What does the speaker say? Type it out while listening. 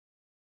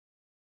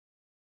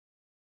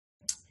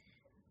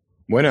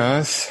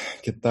Buenas,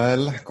 ¿qué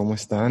tal? ¿Cómo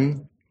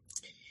están?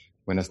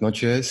 Buenas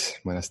noches,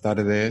 buenas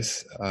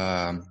tardes.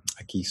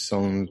 Aquí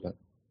son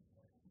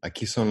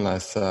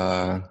las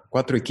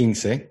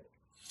 4:15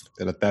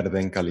 de la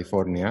tarde en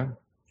California.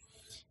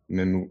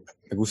 Me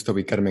gusta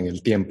ubicarme en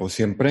el tiempo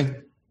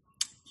siempre.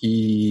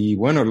 Y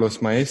bueno,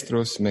 los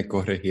maestros me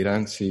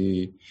corregirán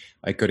si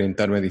hay que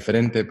orientarme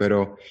diferente,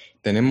 pero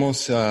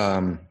vamos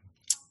a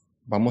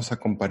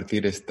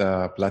compartir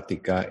esta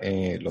plática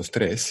los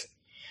tres.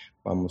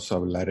 Vamos a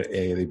hablar,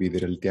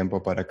 dividir el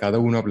tiempo para cada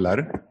uno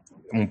hablar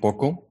un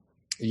poco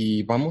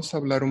y vamos a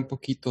hablar un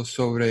poquito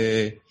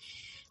sobre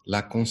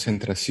la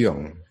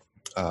concentración,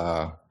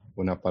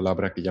 una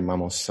palabra que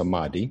llamamos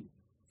samadhi.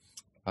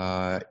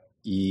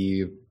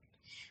 Y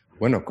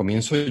bueno,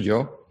 comienzo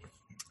yo.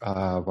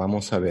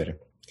 Vamos a ver.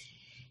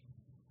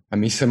 A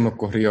mí se me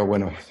ocurrió,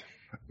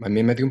 a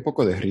mí me dio un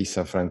poco de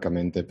risa,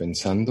 francamente,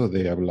 pensando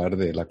de hablar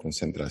de la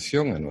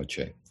concentración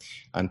anoche,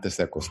 antes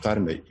de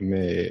acostarme, y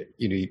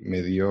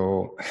me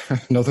dio,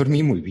 no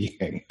dormí muy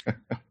bien,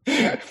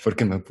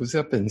 porque me puse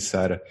a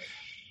pensar,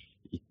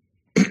 y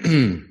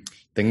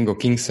tengo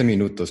 15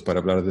 minutos para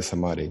hablar de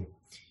samadhi.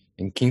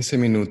 En 15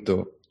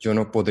 minutos yo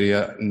no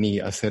podría ni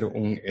hacer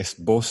un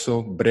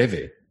esbozo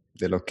breve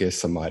de lo que es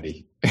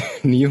samadhi,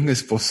 ni un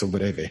esbozo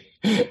breve.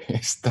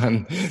 Es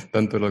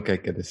tanto lo que hay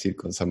que decir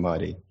con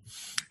samadhi.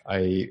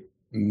 Hay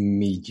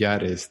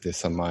millares de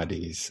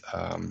samadhis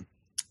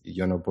y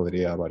yo no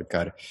podría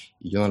abarcar,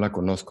 y yo no la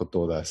conozco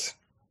todas,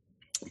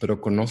 pero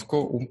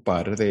conozco un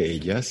par de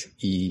ellas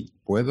y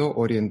puedo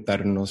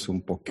orientarnos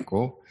un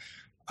poco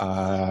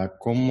a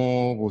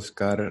cómo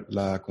buscar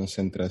la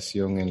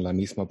concentración en la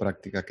misma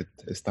práctica que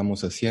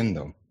estamos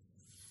haciendo.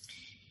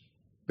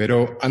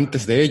 Pero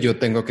antes de ello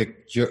tengo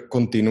que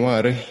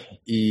continuar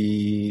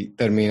y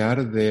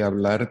terminar de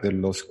hablar de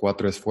los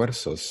 4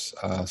 esfuerzos.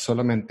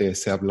 Solamente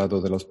se ha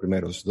hablado de los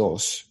primeros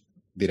 2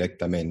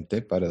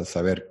 directamente para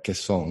saber qué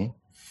son.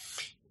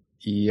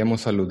 Y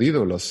hemos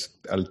aludido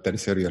al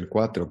tercero y al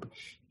 4,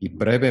 y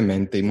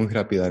brevemente y muy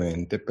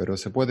rápidamente, pero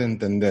se puede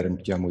entender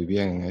ya muy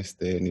bien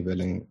este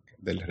nivel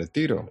del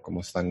retiro,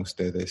 cómo están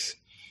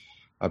ustedes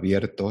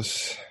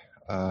abiertos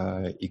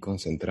y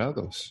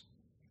concentrados.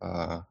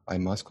 Hay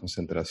más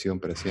concentración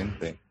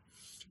presente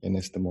en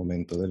este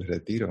momento del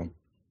retiro.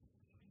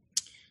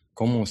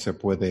 ¿Cómo se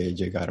puede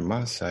llegar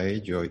más a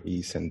ello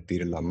y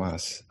sentirla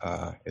más?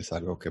 Es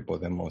algo que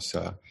podemos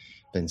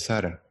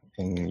pensar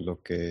en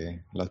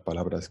las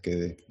palabras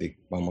que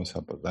vamos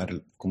a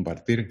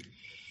compartir.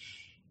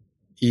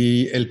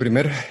 Y el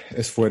primer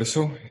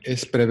esfuerzo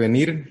es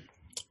prevenir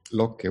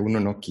lo que uno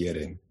no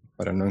quiere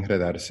para no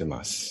enredarse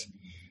más.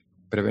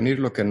 Prevenir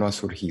lo que no ha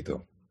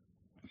surgido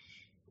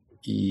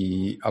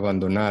y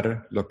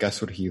abandonar lo que ha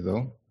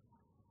surgido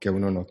que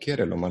uno no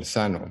quiere, lo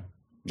malsano,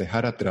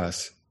 dejar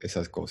atrás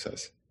esas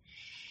cosas.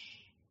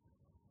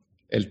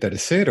 El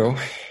tercero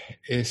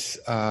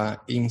es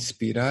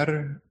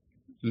inspirar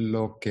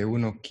lo que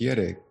uno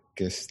quiere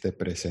que esté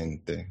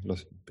presente,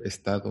 los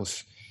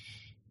estados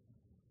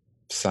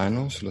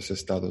sanos, los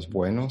estados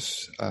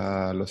buenos,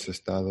 los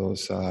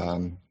estados,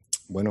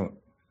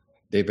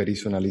 David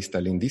hizo una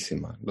lista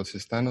lindísima, los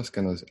estados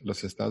que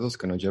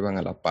nos llevan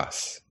a la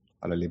paz,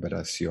 a la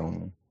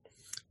liberación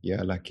y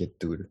a la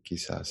quietud,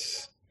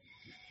 quizás.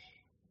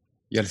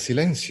 Y al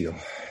silencio,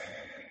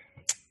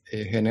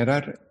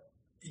 generar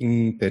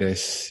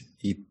interés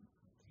y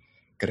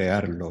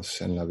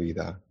crearlos en la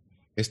vida.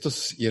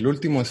 Y el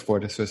último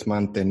esfuerzo es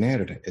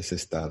mantener ese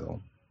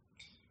estado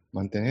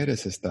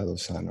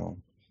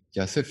sano.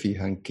 Ya se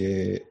fijan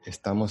que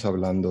estamos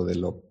hablando de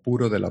lo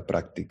puro de la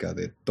práctica,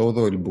 de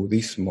todo el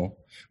budismo.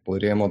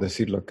 Podríamos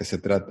decir lo que se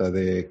trata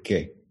de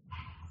 ¿qué?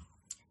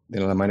 De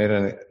la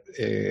manera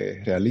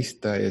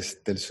realista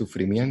es del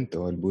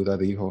sufrimiento. El Buda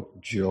dijo,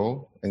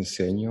 yo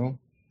enseño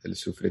el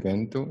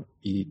sufrimiento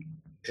y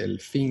el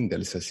fin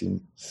del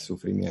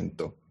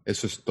sufrimiento.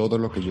 Eso es todo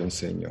lo que yo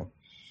enseño.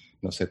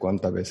 No sé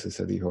cuántas veces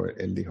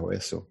él dijo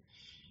eso.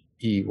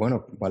 Y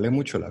bueno, vale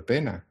mucho la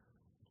pena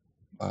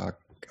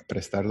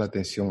prestar la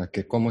atención a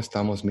cómo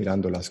estamos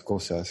mirando las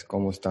cosas,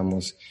 cómo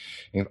estamos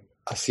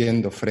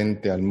haciendo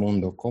frente al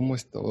mundo, cómo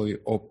estoy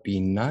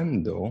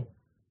opinando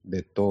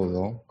de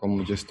todo,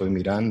 cómo yo estoy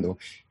mirando.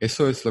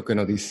 Eso es lo que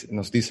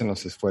nos dicen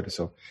los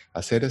esfuerzos.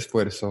 Hacer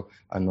esfuerzo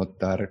a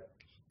notar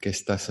qué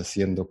estás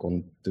haciendo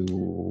con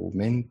tu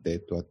mente,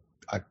 tu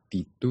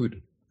actitud.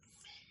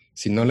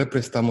 Si no le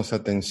prestamos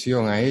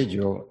atención a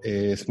ello,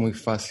 es muy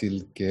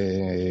fácil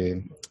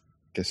que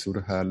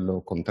surja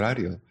lo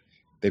contrario,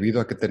 debido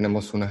a que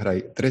tenemos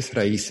 3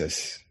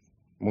 raíces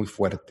muy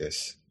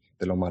fuertes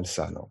de lo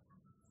malsano.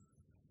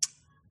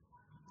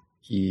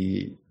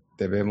 Y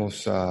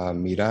debemos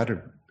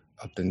mirar,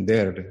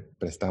 atender,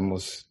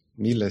 prestamos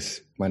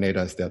miles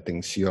maneras de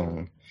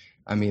atención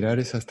a mirar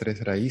esas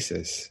 3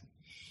 raíces: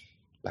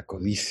 la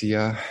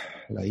codicia,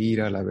 la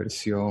ira, la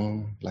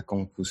aversión, la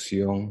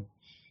confusión.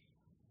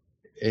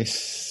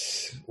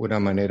 Es una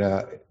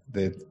manera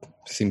de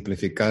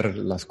simplificar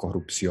las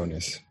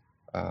corrupciones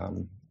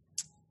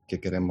que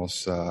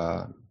queremos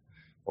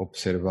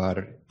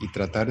observar y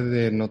tratar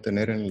de no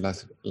tener en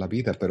la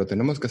vida, pero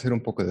tenemos que hacer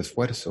un poco de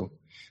esfuerzo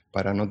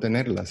para no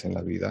tenerlas en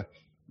la vida.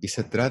 Y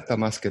se trata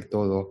más que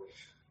todo,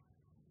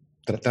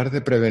 tratar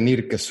de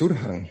prevenir que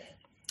surjan.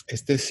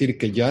 Es decir,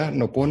 que ya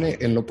no pone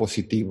en lo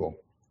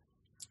positivo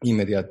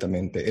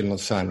inmediatamente, en lo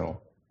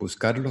sano.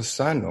 Buscar lo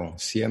sano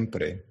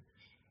siempre.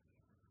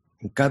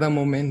 En cada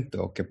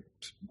momento que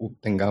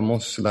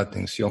tengamos la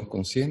atención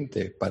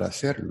consciente para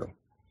hacerlo.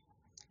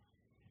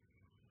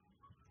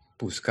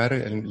 Buscar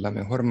la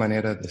mejor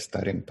manera de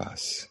estar en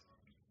paz.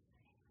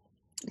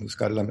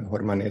 Buscar la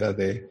mejor manera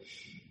de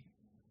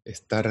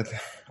estar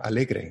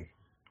alegre,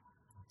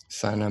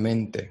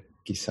 sanamente,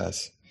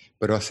 quizás.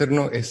 Pero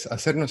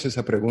hacernos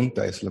esa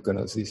pregunta es lo que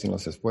nos dicen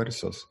los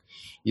esfuerzos.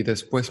 Y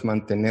después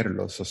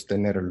mantenerlo,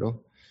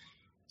 sostenerlo,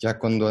 ya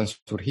cuando han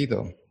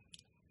surgido.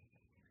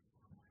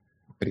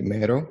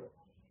 Primero,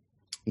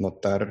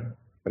 notar,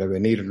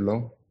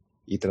 prevenirlo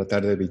y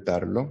tratar de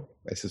evitarlo.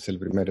 Ese es el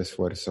primer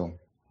esfuerzo.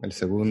 El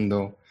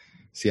segundo,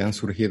 si han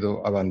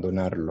surgido,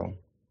 abandonarlo,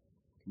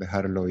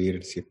 dejarlo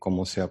ir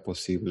como sea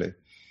posible,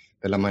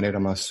 de la manera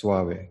más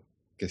suave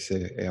que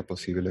sea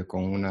posible,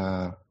 con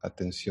una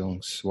atención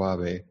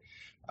suave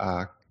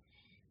a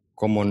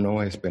cómo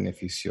no es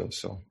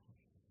beneficioso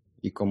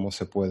y cómo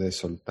se puede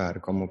soltar,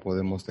 cómo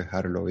podemos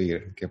dejarlo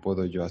ir, qué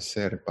puedo yo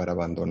hacer para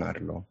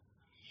abandonarlo.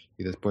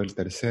 Y después el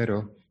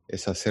tercero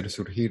es hacer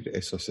surgir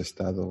esos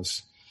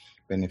estados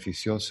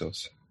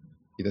beneficiosos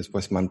y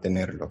después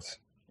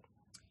mantenerlos.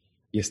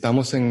 Y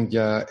estamos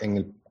ya en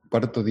el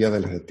cuarto día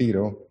del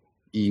retiro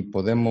y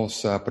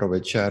podemos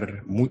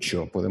aprovechar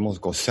mucho, podemos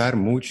gozar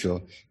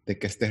mucho de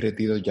que este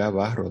retiro ya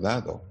va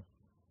rodado.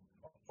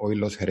 Hoy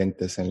los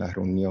gerentes en la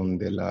reunión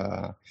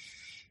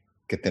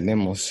que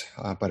tenemos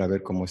para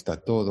ver cómo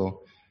está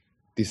todo,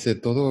 dice,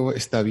 todo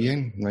está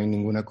bien, no hay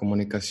ninguna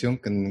comunicación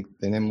que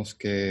tenemos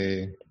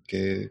que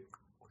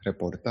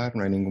reportar,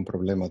 no hay ningún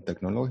problema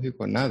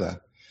tecnológico,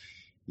 nada.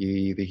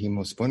 Y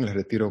dijimos, bueno, el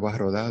retiro va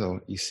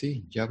rodado. Y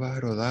sí, ya va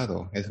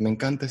rodado. Me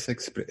encanta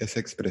esa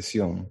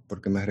expresión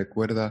porque me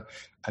recuerda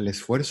al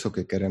esfuerzo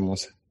que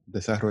queremos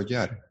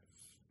desarrollar.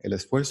 El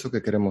esfuerzo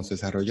que queremos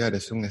desarrollar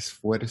es un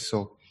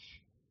esfuerzo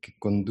que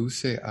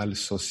conduce al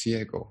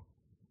sosiego.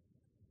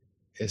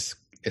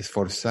 Es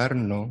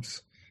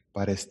esforzarnos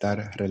para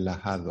estar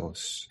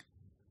relajados.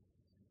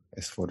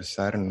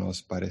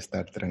 Esforzarnos para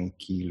estar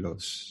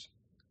tranquilos.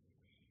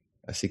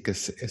 Así que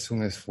es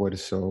un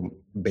esfuerzo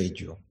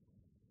bello.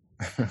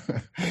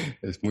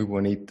 Es muy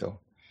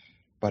bonito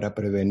para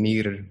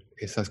prevenir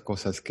esas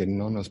cosas que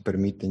no nos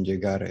permiten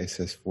llegar a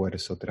ese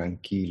esfuerzo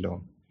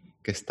tranquilo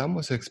que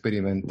estamos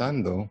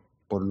experimentando,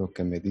 por lo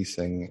que me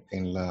dicen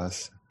en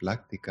las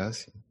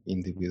prácticas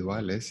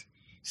individuales.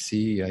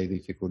 Sí hay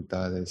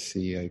dificultades,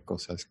 sí hay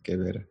cosas que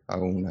ver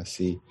aún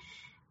así,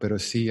 pero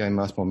sí hay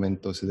más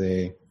momentos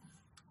de,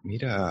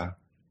 mira,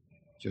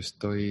 yo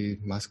estoy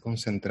más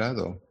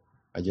concentrado.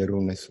 Ayer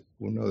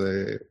uno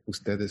de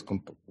ustedes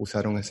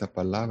usaron esa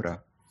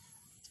palabra.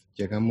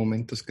 Llegan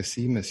momentos que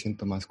sí me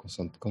siento más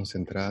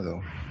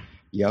concentrado.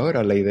 Y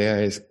ahora la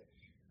idea es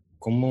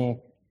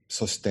cómo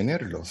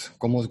sostenerlos,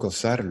 cómo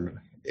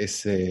gozar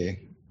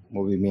ese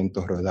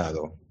movimiento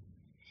rodado.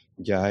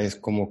 Ya es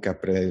como que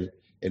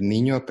el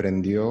niño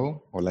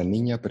aprendió o la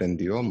niña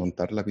aprendió a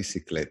montar la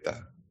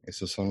bicicleta.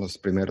 Esos son los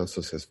primeros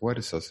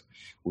esfuerzos.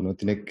 Uno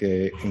tiene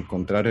que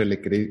encontrar el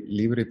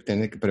equilibrio y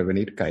tiene que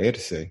prevenir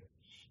caerse.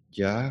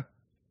 Ya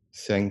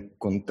se ha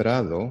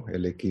encontrado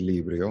el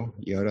equilibrio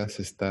y ahora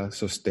se está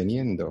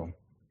sosteniendo.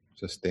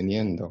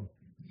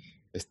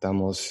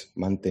 Estamos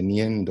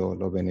manteniendo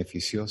lo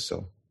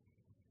beneficioso.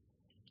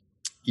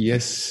 Y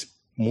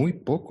es muy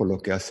poco lo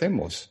que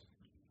hacemos.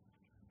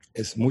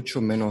 Es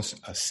mucho menos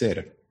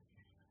hacer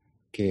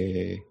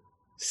que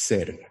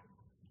ser.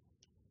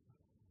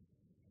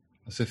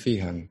 ¿No se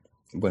fijan?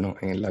 Bueno,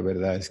 la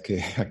verdad es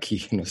que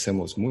aquí no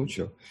hacemos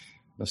mucho.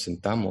 Nos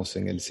sentamos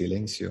en el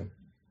silencio.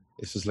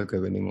 Eso es lo que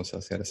venimos a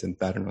hacer,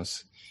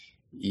 sentarnos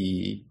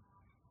y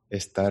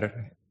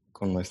estar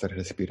con nuestra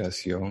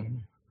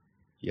respiración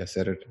y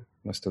hacer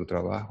nuestro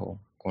trabajo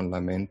con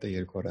la mente y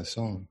el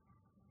corazón.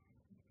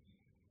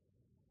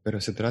 Pero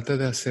se trata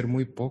de hacer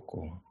muy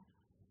poco.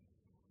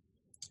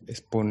 Es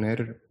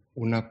poner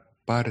una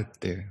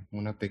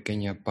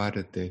pequeña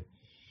parte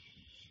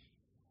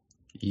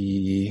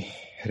y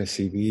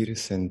recibir,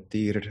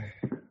 sentir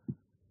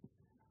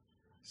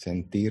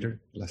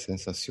las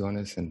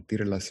sensaciones,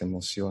 sentir las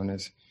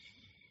emociones,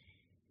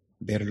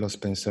 ver los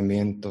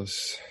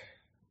pensamientos,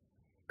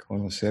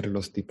 conocer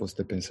los tipos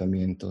de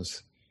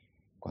pensamientos.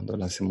 Cuando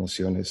las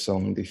emociones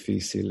son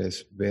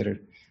difíciles,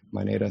 ver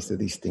maneras de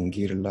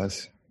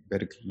distinguirlas,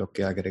 ver lo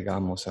que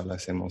agregamos a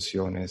las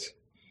emociones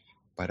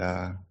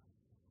para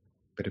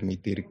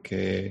permitir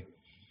que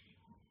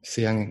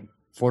sean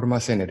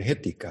formas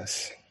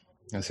energéticas.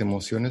 Las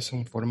emociones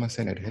son formas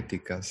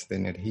energéticas de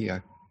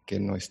energía que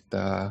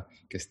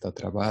está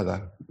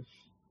trabada.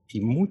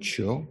 Y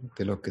mucho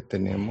de lo que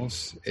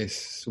tenemos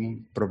es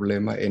un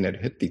problema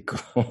energético,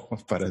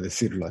 para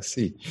decirlo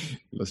así.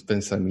 Los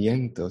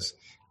pensamientos,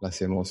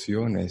 las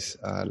emociones,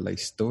 la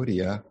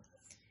historia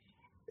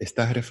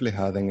está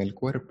reflejada en el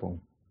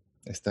cuerpo,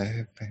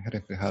 está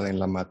reflejada en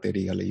la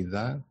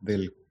materialidad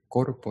del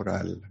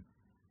corporal,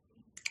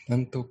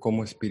 tanto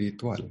como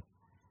espiritual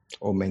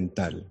o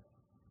mental.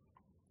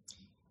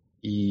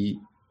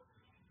 Y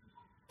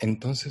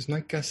entonces no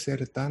hay que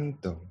hacer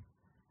tanto,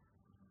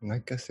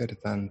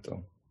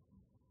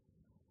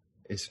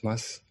 Es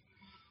más,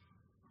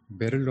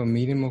 ver lo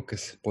mínimo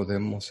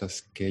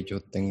que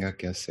yo tenga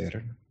que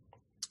hacer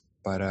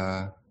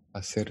para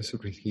hacer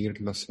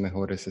surgir los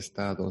mejores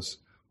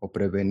estados o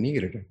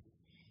prevenir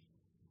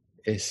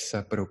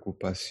esa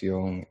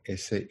preocupación,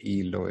 ese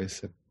hilo,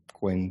 ese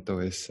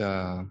cuento,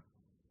 esa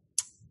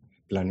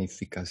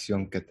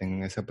planificación que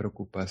tengo, esa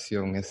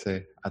preocupación,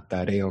 ese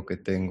atareo que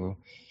tengo,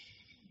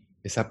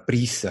 esa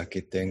prisa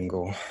que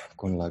tengo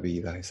con la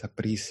vida, esa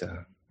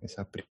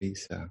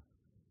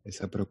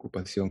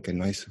preocupación que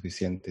no hay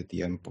suficiente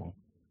tiempo.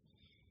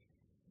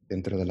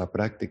 Dentro de la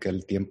práctica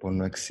el tiempo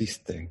no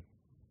existe.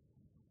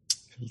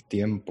 El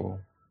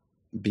tiempo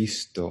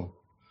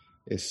visto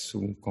es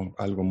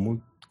algo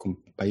muy...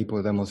 Ahí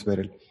podemos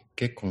ver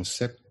qué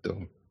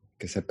concepto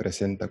que se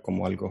presenta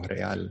como algo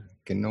real,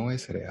 que no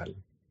es real.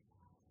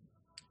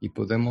 Y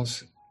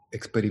podemos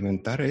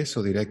experimentar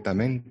eso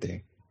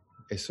directamente.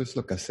 Eso es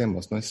lo que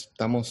hacemos. No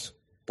estamos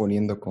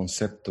poniendo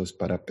conceptos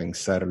para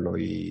pensarlo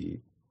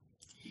y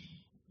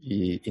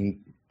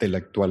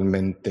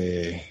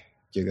intelectualmente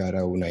llegar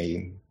a una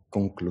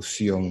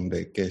conclusión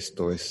de que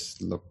esto es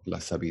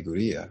la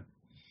sabiduría.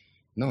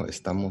 No,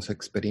 estamos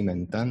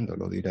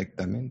experimentándolo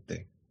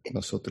directamente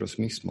nosotros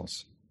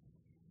mismos.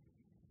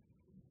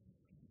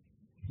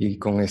 Y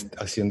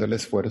haciendo el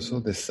esfuerzo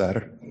de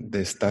estar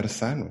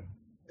sano.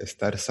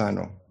 Estar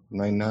sano.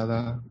 No hay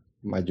nada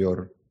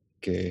mayor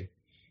que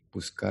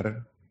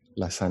buscar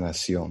la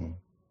sanación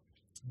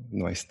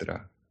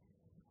nuestra.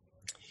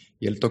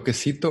 Y el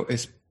toquecito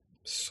es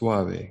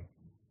suave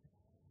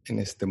en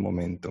este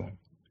momento.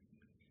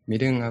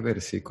 Miren a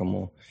ver si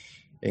como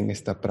en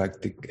esta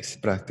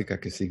práctica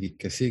que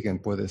siguen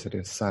puede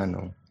ser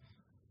sano.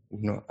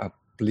 Uno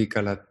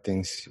aplica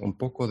un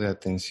poco de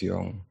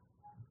atención.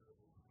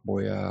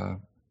 Voy a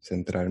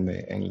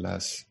centrarme en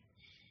las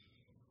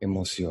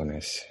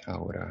emociones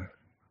ahora,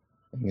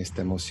 en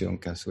esta emoción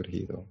que ha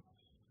surgido.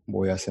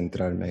 Voy a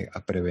centrarme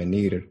a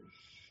prevenir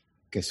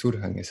que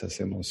surjan esas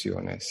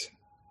emociones,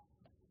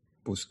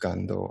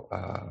 buscando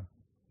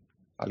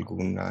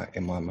alguna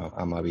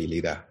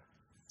amabilidad,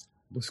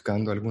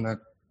 buscando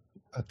alguna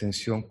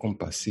atención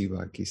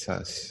compasiva,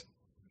 quizás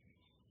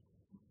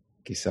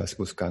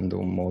buscando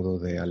un modo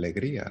de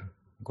alegría,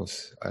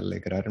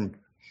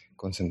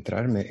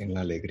 concentrarme en la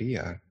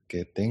alegría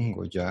que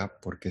tengo ya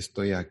porque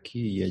estoy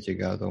aquí y he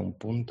llegado a un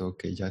punto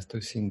que ya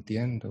estoy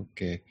sintiendo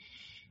que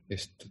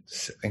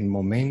en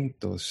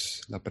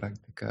momentos la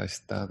práctica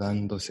está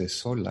dándose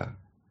sola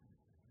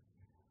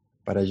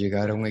para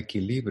llegar a un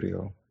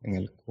equilibrio en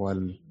el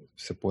cual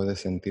se puede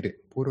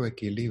sentir puro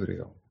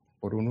equilibrio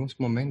por unos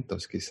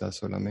momentos quizás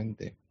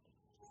solamente.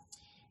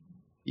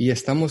 Y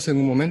estamos en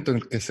un momento en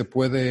el que se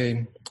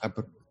puede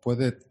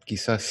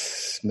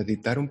quizás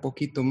meditar un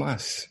poquito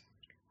más,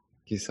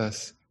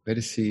 quizás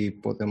ver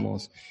si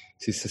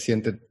se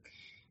siente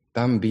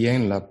tan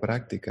bien la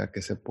práctica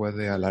que se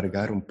puede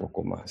alargar un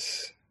poco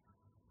más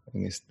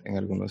en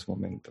algunos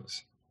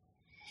momentos.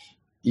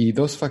 Y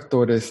 2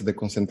 factores de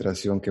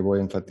concentración que voy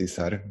a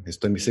enfatizar.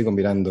 Sigo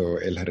mirando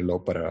el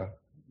reloj para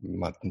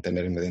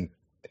mantenerme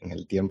en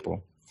el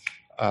tiempo.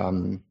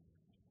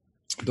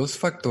 2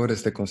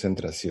 factores de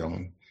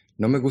concentración.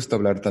 No me gusta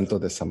hablar tanto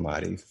de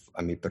samadhi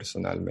a mí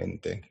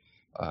personalmente.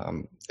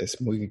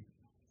 Es un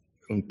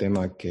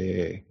tema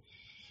que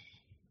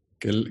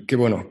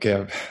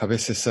a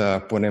veces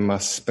pone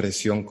más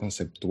presión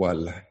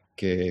conceptual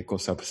que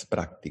cosas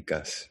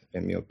prácticas,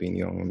 en mi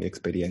opinión, en mi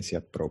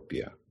experiencia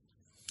propia.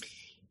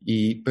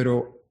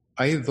 Pero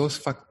hay 2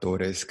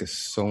 factores que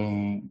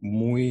son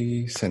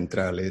muy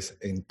centrales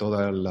en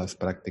todas las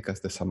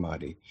prácticas de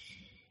samadhi.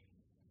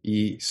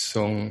 Y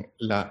son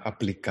la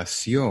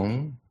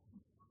aplicación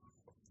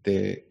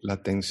de la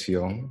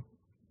atención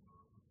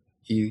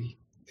y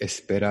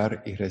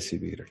esperar y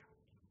recibir.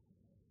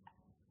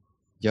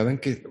 Ya ven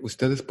que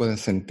ustedes pueden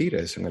sentir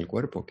eso en el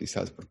cuerpo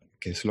quizás, porque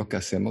es lo que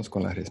hacemos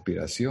con la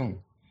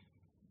respiración.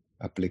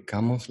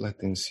 Aplicamos la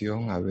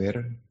atención a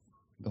ver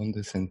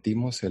dónde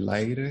sentimos el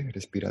aire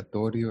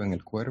respiratorio en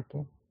el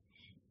cuerpo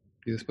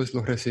y después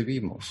lo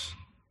recibimos.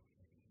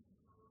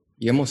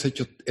 Y hemos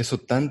hecho eso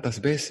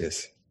tantas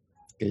veces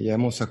que ya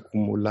hemos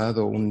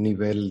acumulado un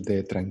nivel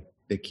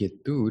de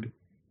quietud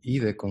y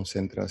de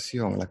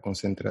concentración. La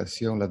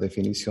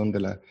definición de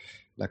la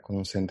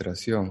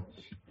concentración.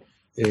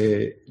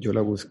 Yo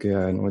la busqué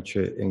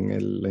anoche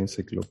en la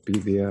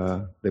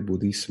enciclopedia de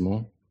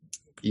budismo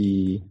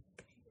y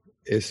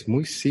es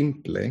muy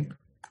simple.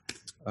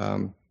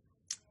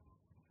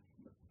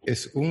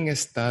 Es un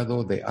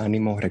estado de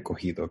ánimo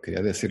recogido,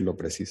 quería decirlo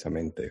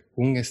precisamente,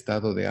 un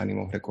estado de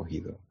ánimo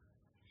recogido.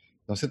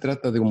 No se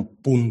trata de un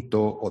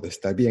punto o de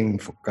estar bien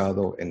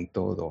enfocado en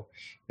todo.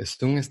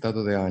 Es un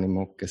estado de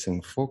ánimo que se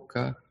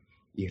enfoca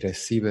y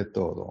recibe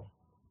todo.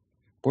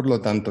 Por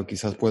lo tanto,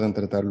 quizás puedan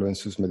tratarlo en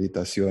sus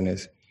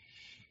meditaciones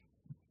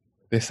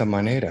de esa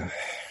manera.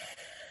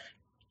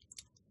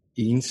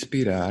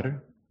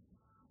 Inspirar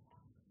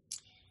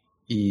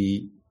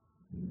y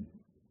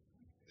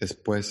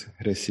después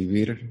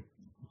recibir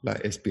la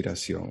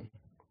expiración.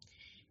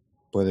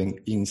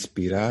 Pueden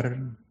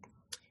inspirar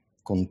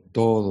con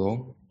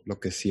todo lo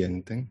que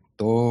sienten,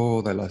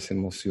 todas las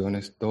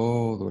emociones,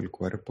 todo el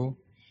cuerpo,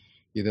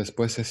 y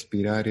después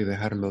expirar y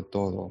dejarlo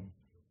todo,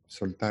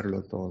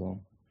 soltarlo todo.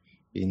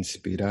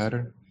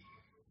 Inspirar,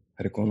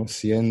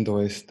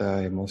 reconociendo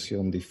esta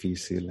emoción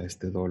difícil,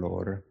 este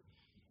dolor,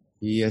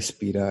 y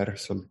expirar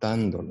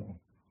soltándolo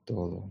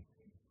todo.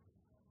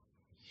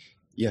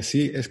 Y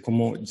así es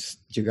como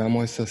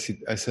llegamos a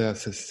esa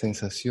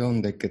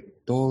sensación de que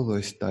todo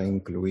está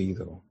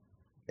incluido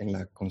en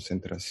la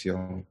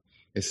concentración.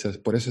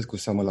 Por eso es que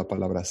usamos la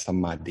palabra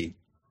samadhi,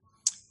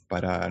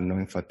 para no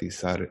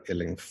enfatizar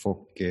el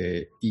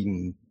enfoque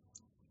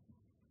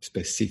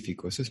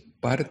específico. Eso es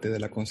parte de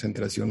la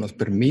concentración, nos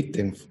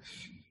permite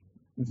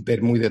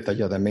ver muy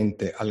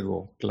detalladamente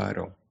algo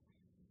claro,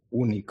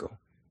 único,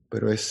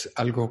 pero es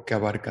algo que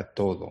abarca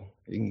todo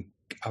en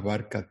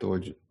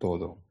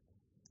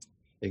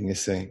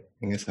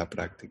esa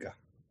práctica.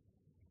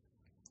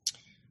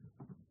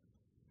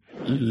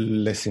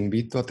 Les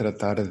invito a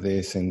tratar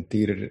de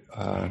sentir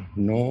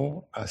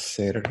no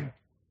hacer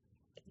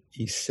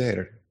y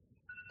ser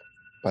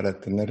para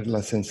tener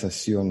las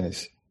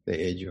sensaciones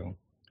de ello.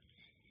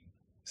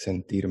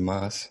 Sentir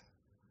más,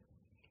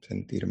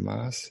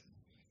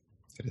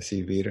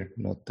 recibir,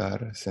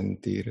 notar,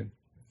 sentir,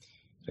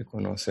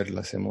 reconocer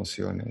las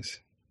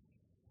emociones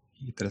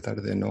y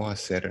tratar de no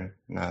hacer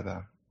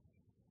nada.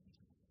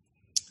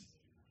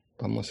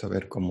 Vamos a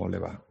ver cómo le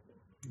va.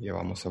 Ya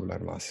vamos a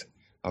hablar más.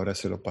 Ahora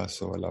se lo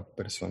paso a la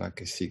persona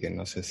que sigue.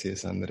 No sé si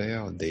es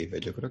Andrea o David.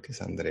 Yo creo que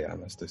es Andrea,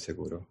 no estoy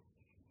seguro.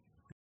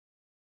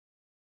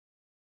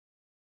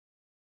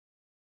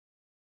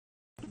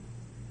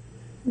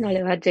 No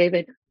le va,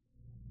 David.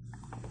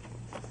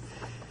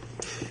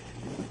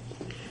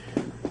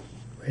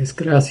 Pues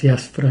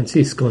gracias,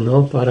 Francisco,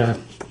 ¿no? Para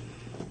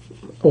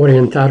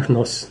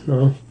orientarnos,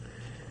 ¿no?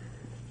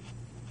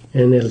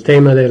 En el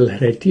tema del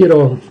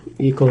retiro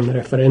y con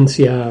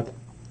referencia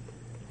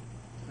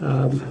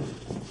a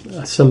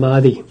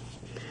samadhi.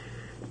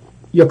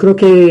 Yo creo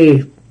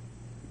que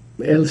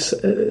el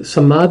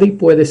samadhi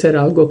puede ser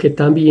algo que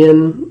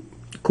también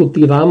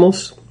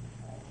cultivamos,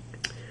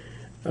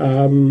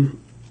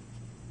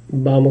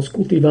 vamos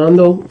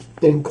cultivando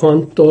en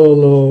cuanto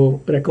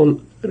lo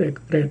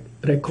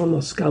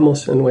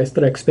reconozcamos en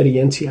nuestra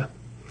experiencia.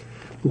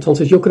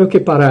 Entonces yo creo que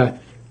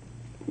para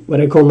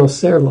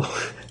reconocerlo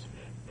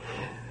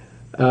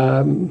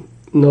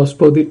nos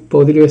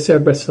podría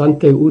ser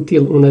bastante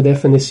útil una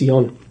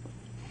definición.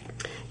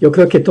 Yo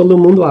creo que todo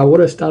el mundo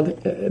ahora está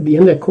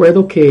bien de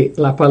acuerdo que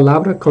la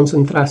palabra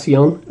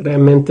concentración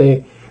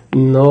realmente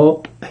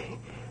no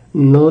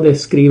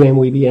describe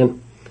muy bien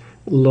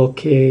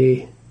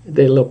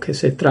de lo que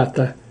se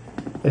trata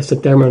este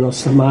término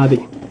samadhi.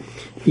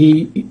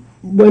 Y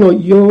bueno,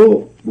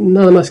 yo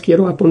nada más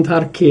quiero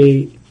apuntar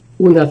que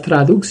una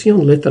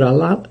traducción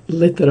literal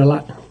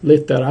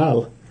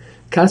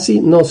casi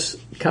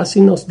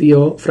nos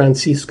dio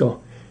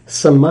Francisco.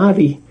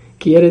 Samadhi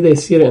quiere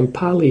decir en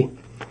Pali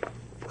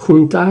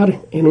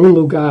juntar en un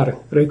lugar,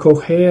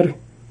 recoger,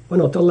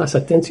 todas las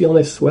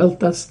atenciones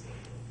sueltas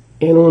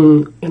en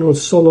un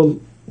solo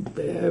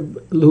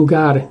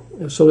lugar,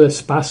 un solo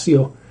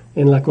espacio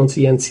en la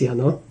conciencia,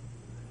 ¿no?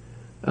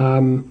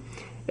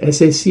 Es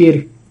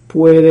decir,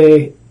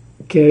 puede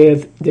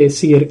querer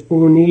decir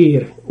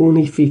unir,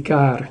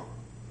 unificar,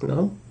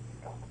 ¿no?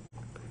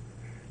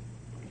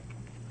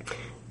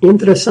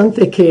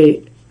 Interesante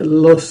que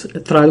los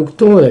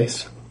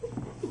traductores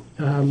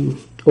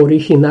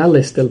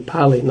originales del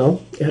Pali,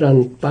 ¿no?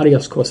 Eran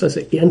varias cosas,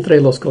 y entre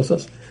las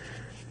cosas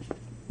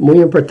muy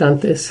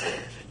importantes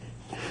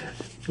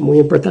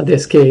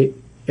que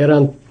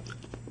eran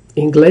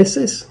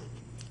ingleses,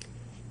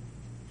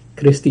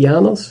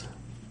 cristianos,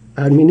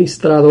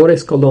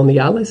 administradores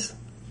coloniales,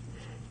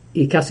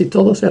 y casi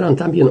todos eran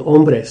también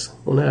hombres,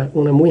 una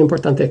muy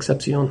importante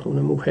excepción,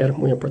 una mujer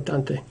muy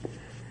importante.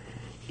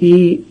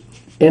 Y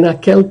en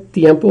aquel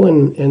tiempo,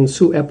 en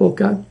su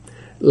época,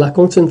 la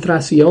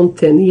concentración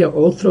tenía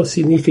otro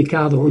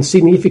significado, un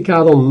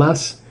significado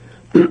más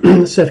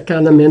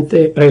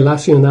cercanamente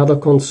relacionado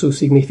con su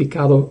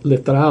significado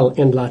literal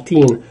en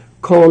latín,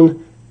 con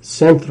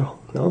centro,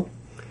 ¿no?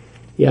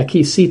 Y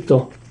aquí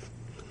cito: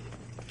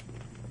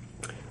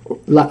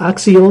 la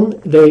acción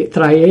de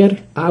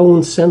traer a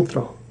un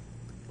centro,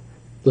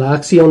 la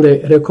acción de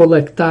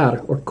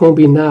recolectar o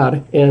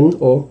combinar en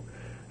o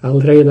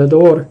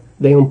alrededor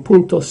de un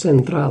punto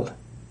central,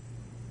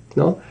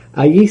 ¿no?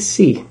 Allí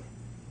sí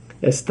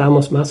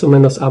estamos más o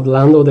menos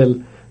hablando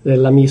del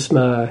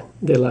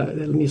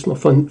mismo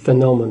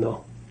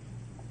fenómeno.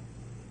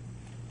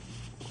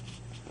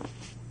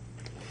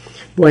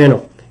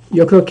 Bueno,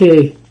 yo creo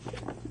que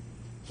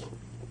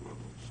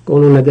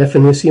con una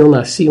definición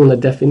así, una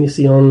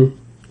definición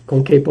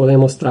con que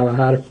podemos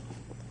trabajar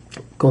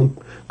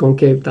con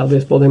que tal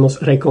vez podemos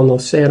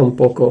reconocer un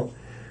poco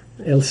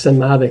el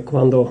samadhi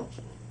cuando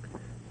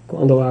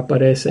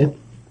aparezca.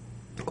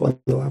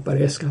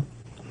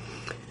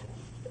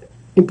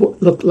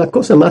 La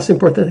cosa más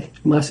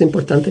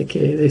importante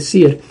que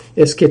decir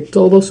es que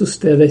todos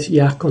ustedes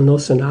ya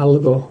conocen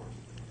algo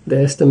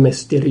de este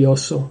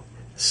misterioso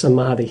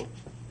samadhi.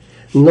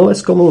 No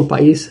es como un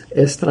país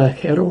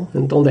extranjero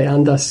en donde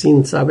andas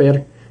sin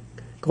saber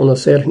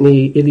conocer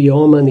ni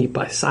idioma ni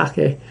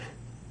paisaje,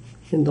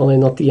 en donde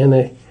no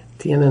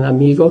tienen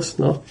amigos,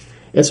 ¿no?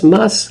 Es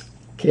más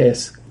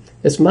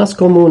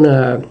como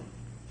una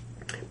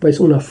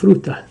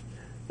fruta,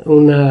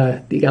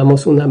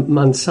 digamos una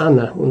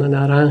manzana, una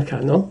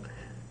naranja, ¿no?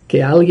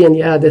 Que alguien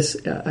ya ha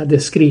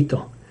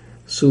descrito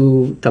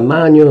su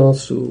tamaño,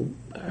 su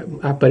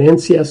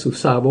apariencia, su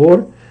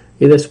sabor,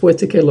 y después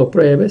de que lo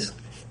pruebes,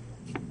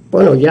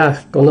 bueno,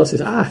 ya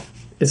conoces,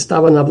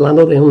 estaban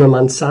hablando de una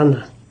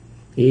manzana,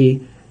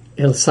 y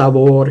el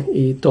sabor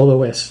y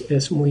todo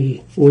es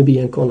muy, muy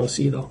bien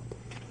conocido,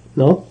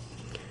 ¿no?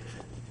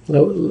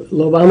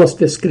 Lo vamos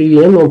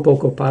describiendo un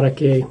poco para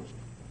que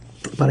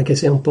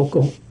sea un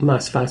poco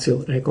más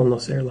fácil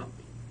reconocerlo.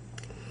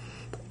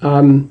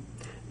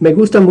 Me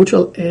gusta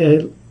mucho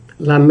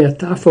la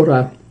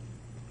metáfora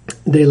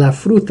de la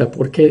fruta,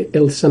 porque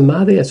el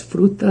samadhi es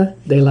fruta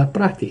de la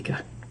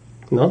práctica,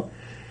 ¿no?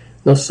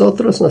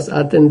 Nosotros nos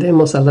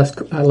atendemos a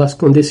las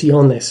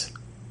condiciones,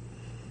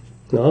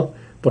 ¿no?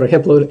 Por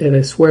ejemplo, el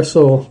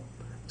esfuerzo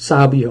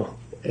sabio,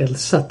 el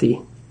sati,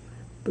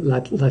 la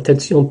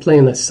atención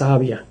plena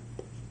sabia,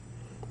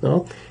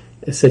 ¿no?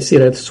 Es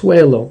decir, el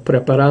suelo,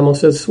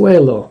 preparamos el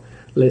suelo,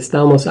 le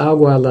damos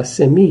agua a las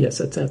semillas,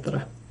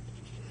 etc.,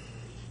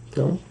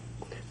 ¿no?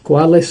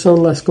 ¿Cuáles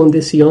son las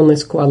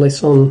condiciones? ¿Cuáles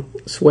son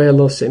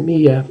suelo,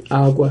 semilla,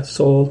 agua,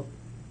 sol?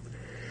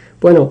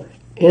 Bueno,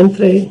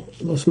 entre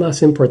los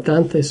más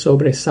importantes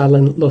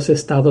sobresalen los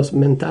estados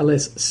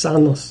mentales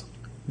sanos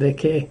de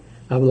que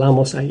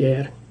hablamos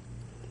ayer,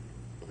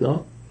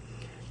 ¿no?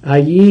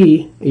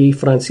 Allí, y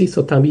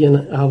Francisco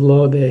también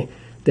habló de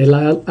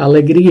la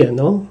alegría,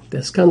 ¿no?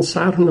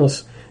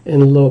 Descansarnos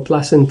en lo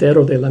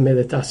placentero de la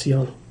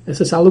meditación.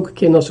 Eso es algo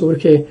que nos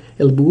urge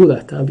el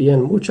Buda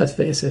también muchas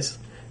veces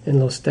en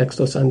los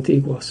textos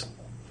antiguos,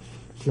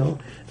 ¿no?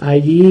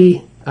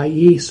 Allí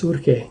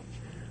surge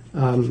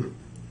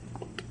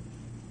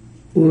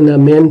una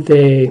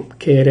mente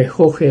que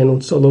recoge en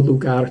un solo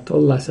lugar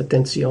todas las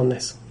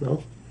atenciones,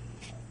 ¿no?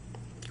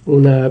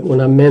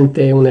 Una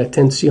mente, una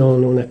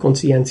atención, una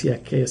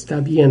conciencia que está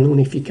bien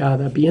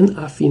unificada, bien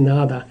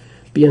afinada,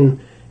 bien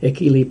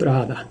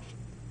equilibrada.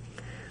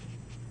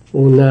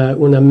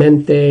 Una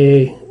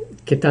mente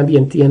que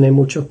también tiene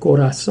mucho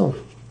corazón,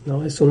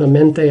 ¿no? Es una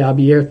mente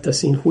abierta,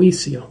 sin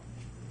juicio.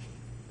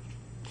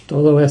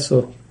 Todo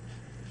eso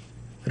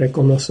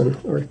reconocen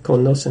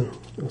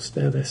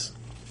ustedes.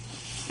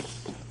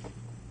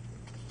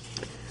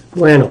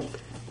 Bueno,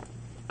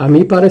 a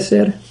mi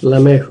parecer,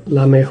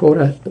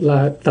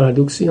 la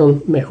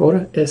traducción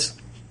mejor es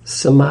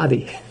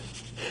samadhi,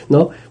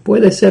 ¿no?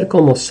 Puede ser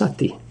como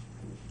sati.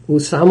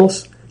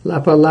 Usamos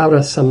la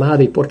palabra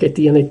samadhi porque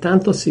tiene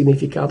tantos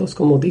significados,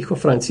 como dijo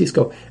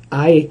Francisco.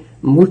 Hay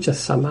muchas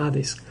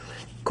samadhis.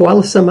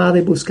 ¿Cuál samadhi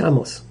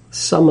buscamos?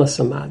 Sama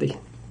samadhi,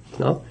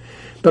 ¿no?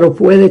 Pero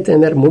puede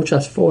tener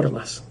muchas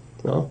formas,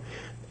 ¿no?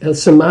 El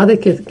samadhi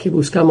que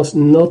buscamos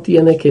no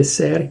tiene que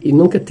ser y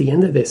nunca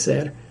tiene de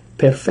ser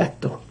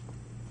perfecto.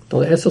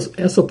 Entonces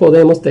eso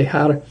podemos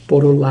dejar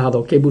por un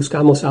lado, que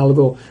buscamos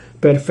algo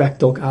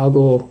perfecto,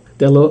 algo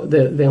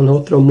de un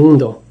otro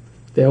mundo,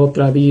 de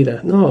otra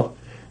vida. No,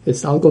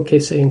 es algo que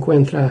se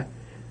encuentra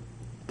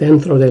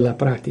dentro de la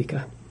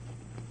práctica.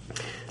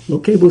 Lo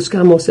que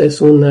buscamos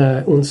es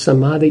un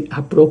samadhi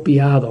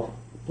apropiado,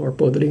 o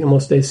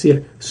podríamos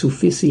decir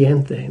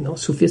suficiente, ¿no?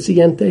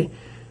 Suficiente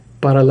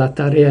para la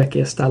tarea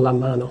que está a la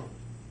mano.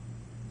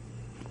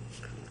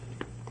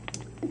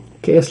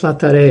 ¿Qué es la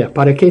tarea?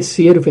 ¿Para qué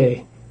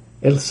sirve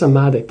el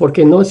samadhi?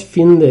 Porque no es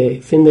fin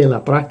de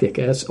la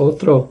práctica, es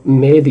otro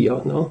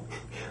medio, ¿no?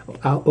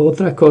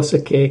 Otra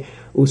cosa que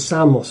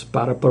usamos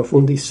para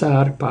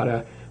profundizar,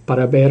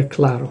 para ver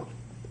claro.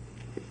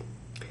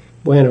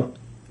 Bueno,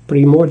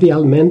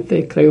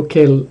 primordialmente creo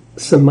que el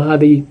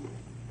samadhi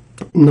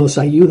nos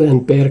ayuda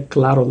en ver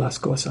claro las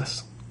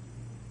cosas.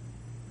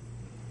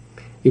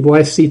 Y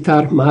voy a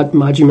citar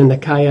Majjhima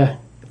Nikaya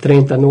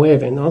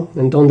 39, ¿no?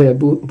 En donde el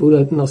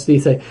Buda nos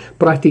dice,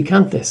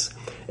 practicantes,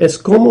 es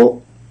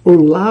como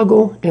un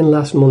lago en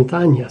las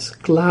montañas,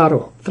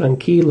 claro,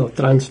 tranquilo,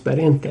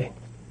 transparente.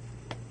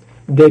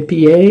 De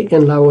pie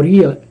en la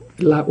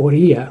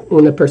orilla,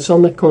 una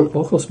persona con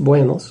ojos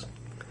buenos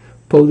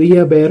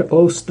podía ver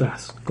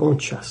ostras,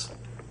 conchas,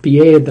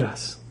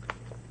 piedras,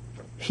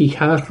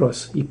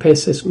 guijarros y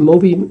peces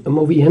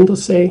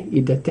moviéndose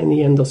y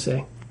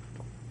deteniéndose.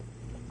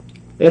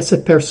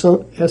 Esa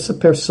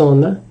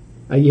persona,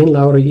 allí en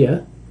la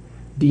orilla,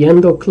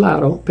 viendo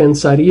claro,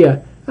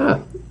 pensaría,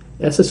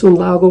 ese es un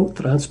lago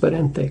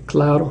transparente,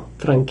 claro,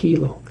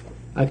 tranquilo.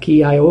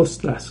 Aquí hay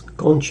ostras,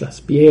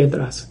 conchas,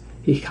 piedras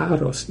y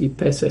jarros y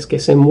peces que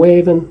se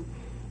mueven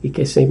y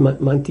que se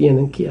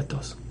mantienen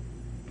quietos.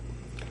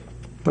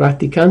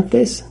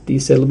 Practicantes,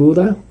 dice el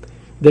Buda,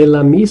 de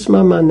la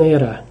misma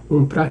manera,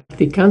 un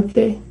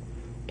practicante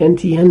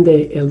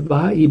entiende el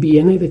va y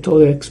viene de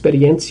toda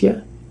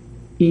experiencia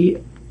y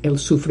el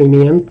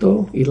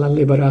sufrimiento y la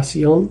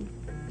liberación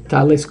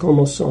tales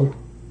como son.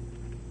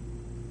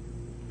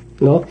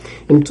 ¿No?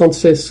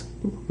 Entonces,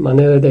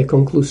 manera de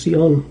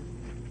conclusión,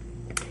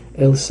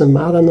 el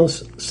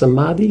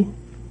samadhi,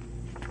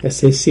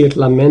 es decir,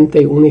 la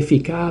mente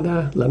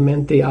unificada, la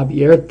mente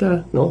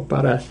abierta, ¿no?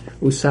 Para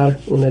usar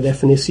una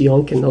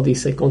definición que no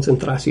dice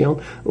concentración,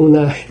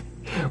 una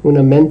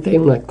mente,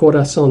 un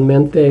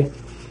corazón-mente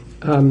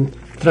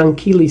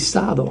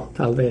tranquilizado,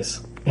 tal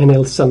vez, en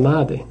el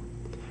samadhi.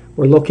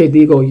 O lo que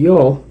digo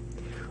yo,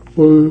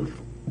 un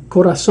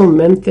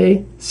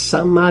corazón-mente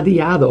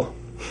samadhiado,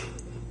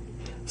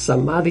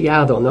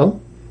 ¿no?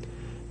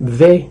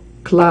 Ve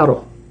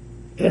claro.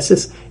 Esa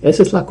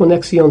es la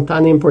conexión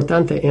tan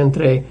importante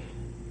entre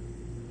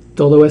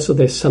todo eso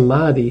de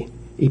samadhi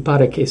y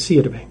para qué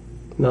sirve,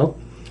 ¿no?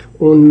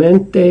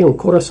 Un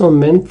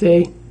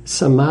corazón-mente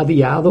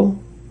samadhiado,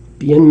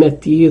 bien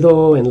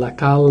metido en la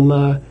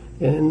calma,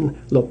 en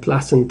lo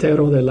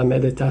placentero de la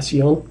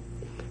meditación,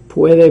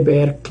 puede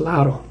ver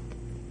claro,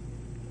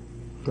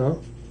 ¿no?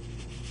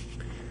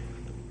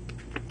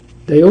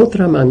 De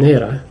otra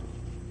manera,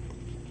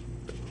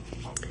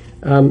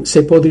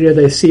 se podría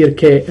decir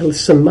que el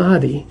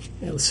samadhi,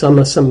 el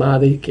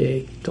samadhi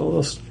que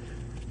todos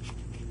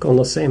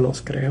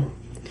conocemos, creo,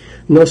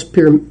 nos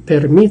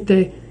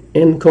permite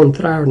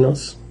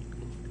encontrarnos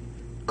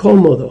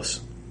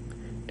cómodos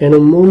en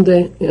un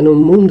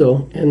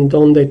mundo en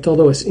donde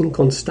todo es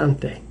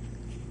inconstante,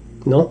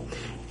 ¿no?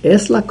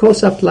 Es la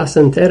cosa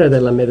placentera de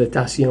la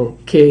meditación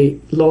que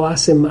lo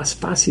hace más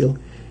fácil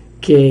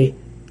que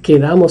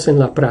quedamos en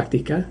la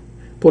práctica,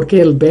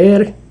 porque el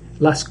ver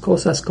las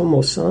cosas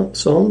como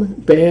son,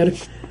 ver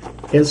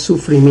el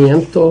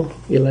sufrimiento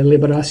y la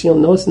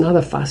liberación no es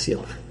nada fácil,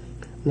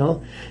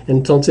 ¿no?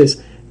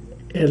 Entonces,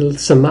 el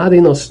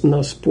samadhi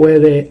nos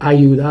puede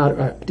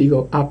ayudar,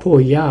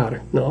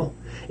 apoyar, ¿no?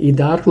 Y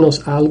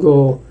darnos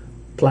algo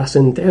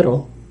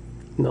placentero,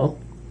 ¿no?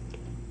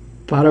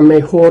 Para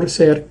mejor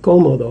ser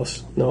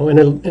cómodos, ¿no?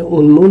 En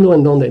un mundo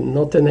en donde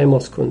no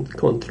tenemos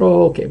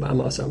control, que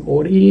vamos a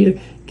morir,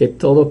 que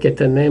todo que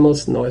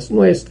tenemos no es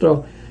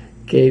nuestro,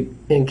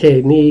 en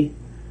que ni,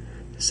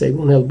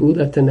 según el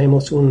Buda,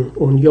 tenemos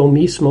un yo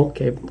mismo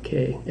que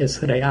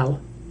es real,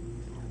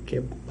 que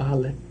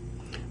vale.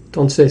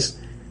 Entonces,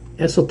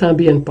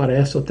 para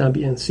eso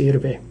también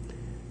sirve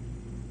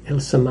el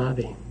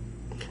samadhi.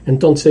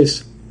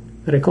 Entonces,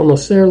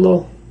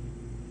 reconocerlo,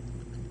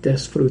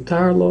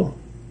 disfrutarlo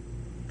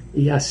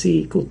y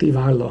así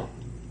cultivarlo.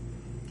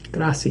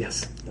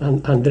 Gracias,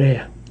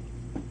 Andrea.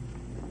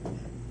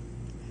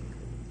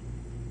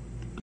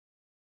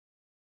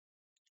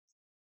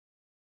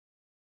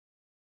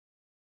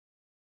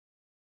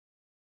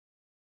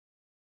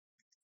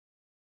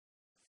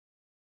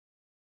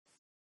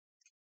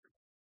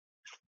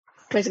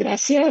 Pues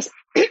gracias.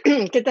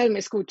 ¿Qué tal me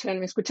escuchan?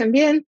 ¿Me escuchan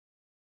bien?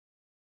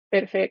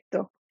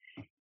 Perfecto.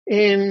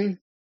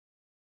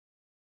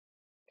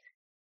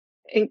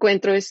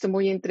 Encuentro esto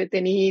muy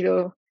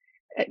entretenido.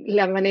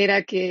 La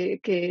manera que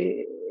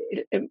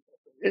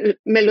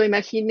me lo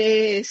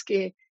imaginé es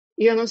que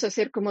íbamos a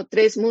ser como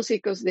tres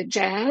músicos de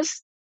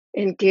jazz,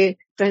 en que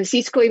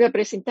Francisco iba a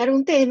presentar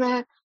un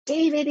tema,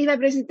 David iba a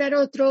presentar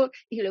otro,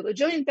 y luego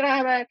yo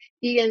entraba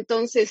y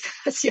entonces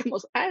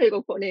hacíamos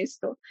algo con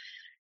esto.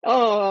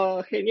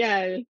 Oh,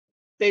 genial.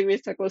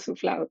 David sacó su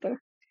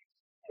flauta.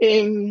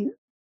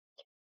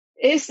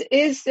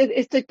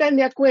 Estoy tan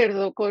de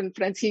acuerdo con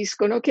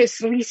Francisco, ¿no? Que es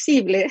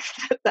risible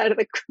tratar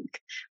de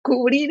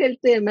cubrir el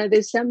tema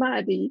de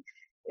samadhi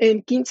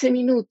en 15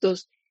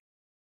 minutos.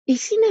 Y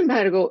sin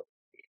embargo,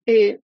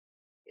 en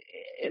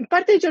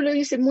parte yo lo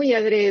hice muy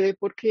adrede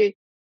porque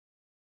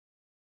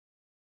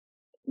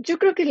yo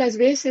creo que las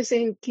veces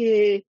en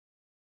que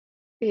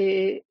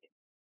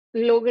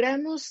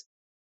logramos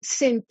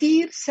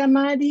sentir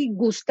samadhi,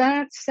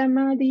 gustar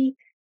samadhi,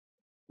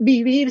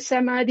 vivir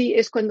samadhi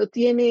es cuando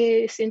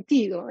tiene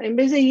sentido, en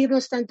vez de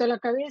irnos tanto a la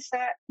cabeza,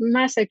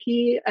 más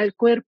aquí al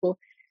cuerpo.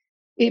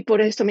 Y por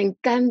esto me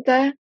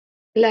encantan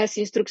las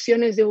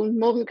instrucciones de un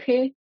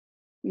monje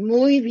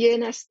muy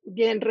bien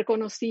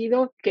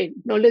reconocido, que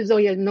no les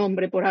doy el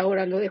nombre por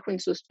ahora, lo dejo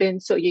en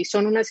suspenso, y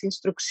son unas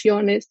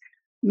instrucciones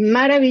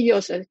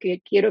maravillosas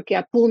que quiero que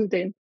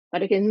apunten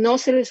para que no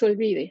se les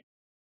olvide.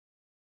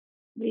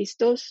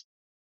 ¿Listos?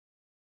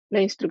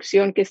 La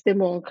instrucción que este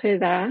monje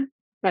da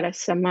para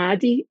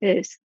samadhi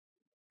es: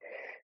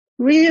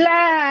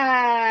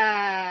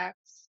 relax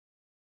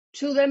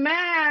to the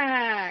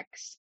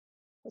max.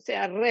 O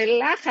sea,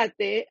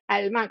 relájate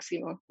al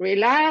máximo.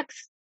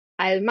 Relax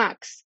al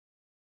max.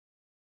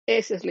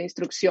 Esa es la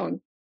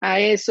instrucción. A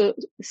eso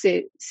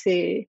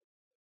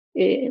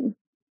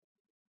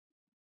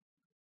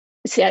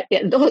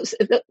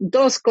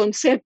dos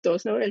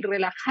conceptos, ¿no? El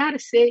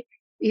relajarse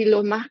y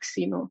lo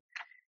máximo.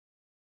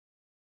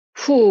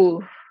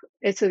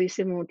 Eso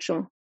dice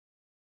mucho.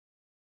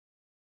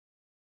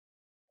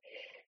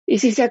 Y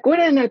si se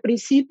acuerdan, al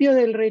principio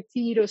del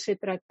retiro se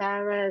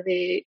trataba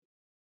de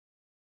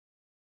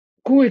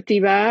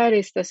cultivar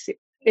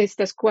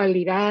estas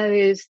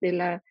cualidades de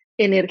la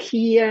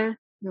energía,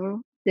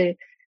 ¿no? de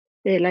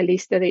la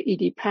lista de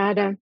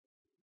Iripada,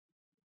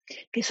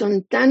 que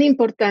son tan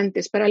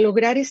importantes para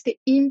lograr este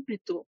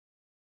ímpetu.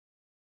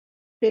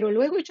 Pero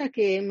luego, ya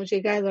que hemos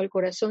llegado al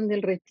corazón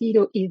del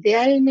retiro,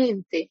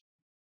 idealmente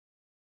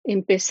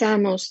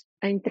empezamos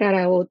a entrar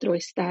a otro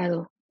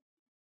estado.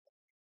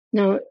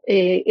 No,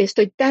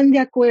 estoy tan de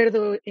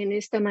acuerdo en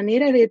esta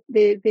manera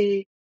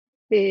de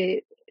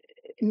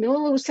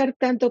no usar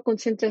tanto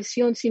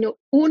concentración, sino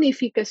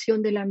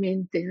unificación de la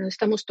mente, ¿no?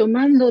 Estamos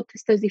tomando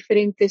estas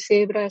diferentes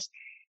hebras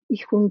y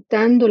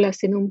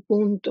juntándolas en un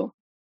punto.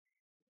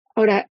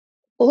 Ahora,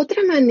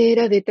 otra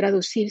manera de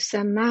traducir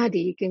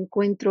samadhi que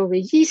encuentro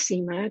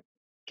bellísima,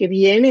 que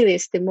viene de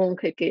este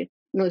monje que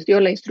nos dio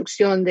la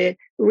instrucción de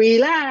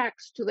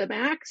relax to the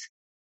max,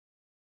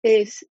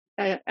 es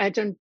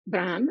Ajahn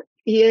Brahm,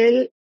 y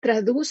él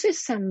traduce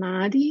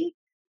samadhi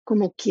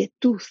como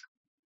quietud.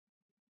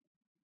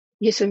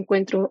 Y eso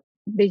encuentro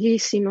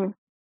bellísimo.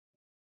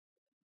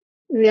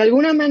 De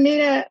alguna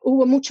manera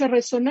hubo mucha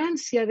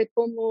resonancia de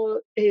cómo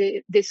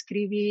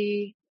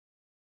describí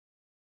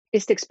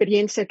esta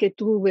experiencia que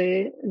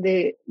tuve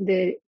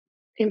de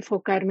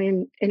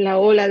enfocarme en la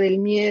ola del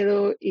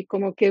miedo y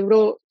cómo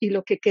quebró, y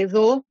lo que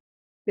quedó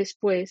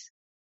después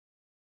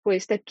fue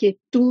esta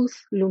quietud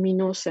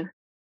luminosa.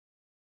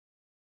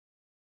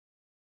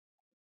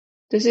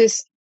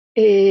 Entonces,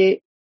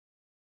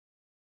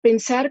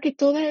 pensar que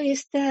toda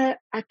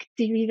esta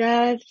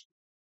actividad,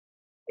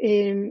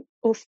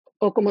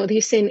 o como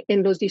dicen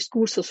en los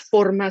discursos,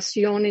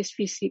 formaciones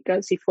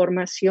físicas y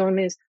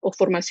formaciones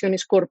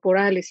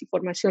corporales y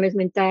formaciones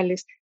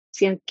mentales,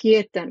 se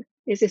aquietan.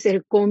 Ese es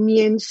el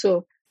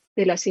comienzo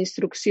de las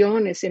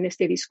instrucciones en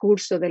este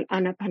discurso del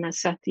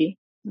Anapanasati,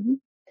 ¿no?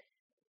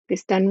 Que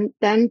es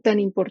tan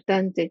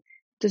importante.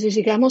 Entonces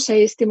llegamos a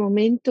este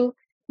momento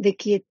de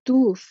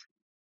quietud.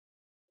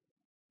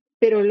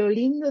 Pero lo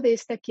lindo de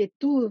esta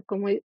quietud,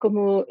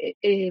 como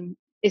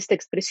esta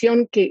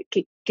expresión que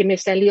me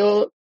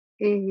salió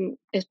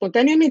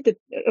espontáneamente,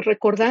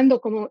 recordando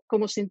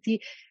cómo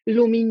sentí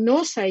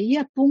luminosa, y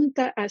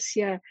apunta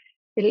hacia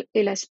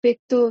el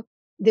aspecto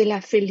de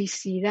la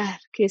felicidad,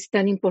 que es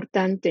tan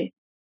importante,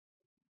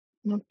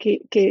 ¿no?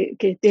 Que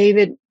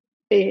David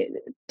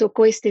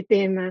tocó este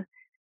tema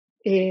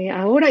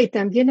ahora y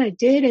también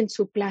ayer en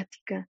su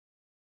plática.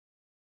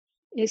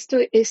 Esto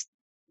es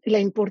la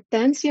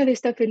importancia de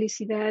esta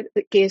felicidad,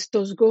 que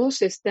estos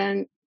goces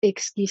tan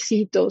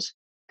exquisitos,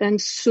 tan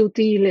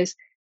sutiles,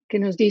 que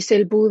nos dice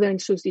el Buda en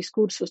sus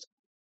discursos.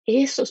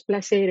 Esos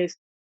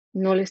placeres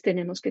no les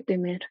tenemos que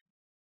temer.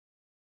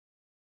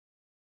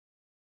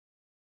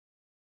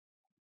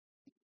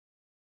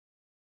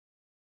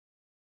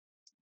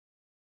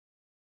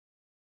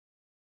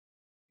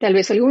 Tal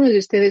vez algunos de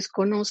ustedes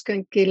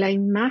conozcan que la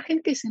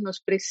imagen que se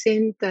nos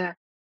presenta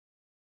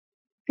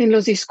en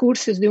los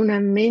discursos de una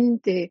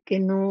mente que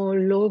no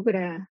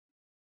logra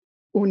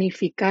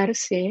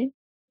unificarse,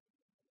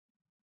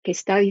 que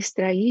está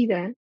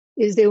distraída,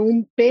 es de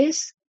un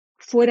pez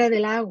fuera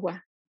del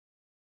agua,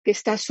 que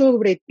está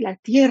sobre la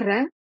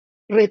tierra,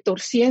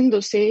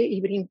 retorciéndose y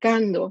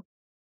brincando.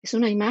 Es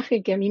una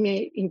imagen que a mí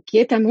me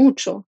inquieta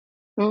mucho,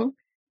 ¿no?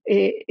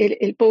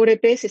 El pobre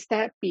pez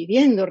está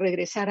pidiendo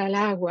regresar al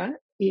agua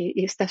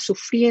y está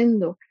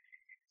sufriendo.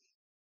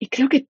 Y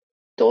creo que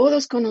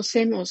todos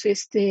conocemos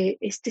este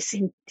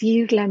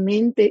sentir la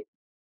mente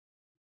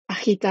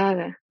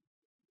agitada.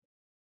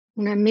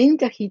 Una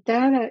mente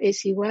agitada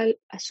es igual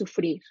a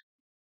sufrir.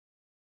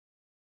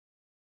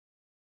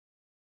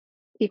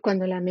 Y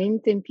cuando la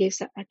mente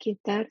empieza a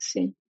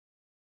quietarse,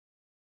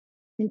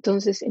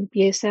 entonces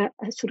empieza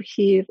a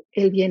surgir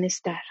el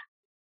bienestar.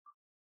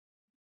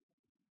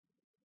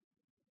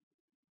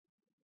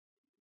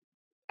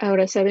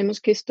 Ahora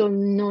sabemos que esto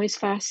no es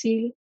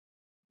fácil.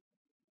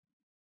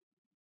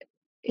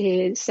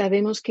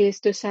 Sabemos que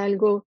esto es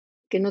algo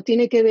que no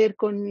tiene que ver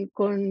con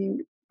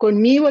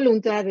mi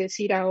voluntad de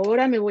decir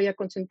ahora me voy a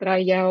concentrar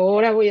y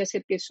ahora voy a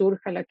hacer que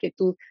surja la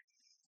quietud.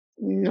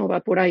 No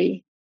va por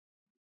ahí.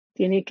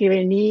 Tiene que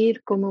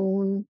venir como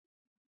un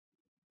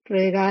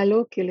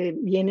regalo que le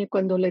viene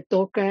cuando le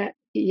toca,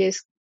 y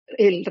es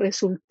el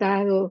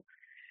resultado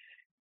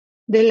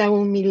de la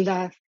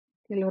humildad,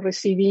 que lo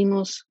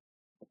recibimos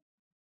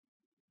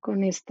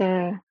con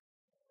esta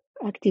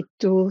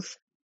actitud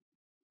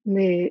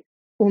de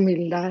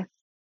humildad.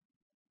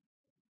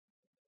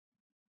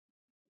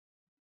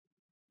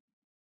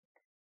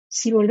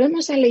 Si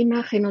volvemos a la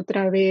imagen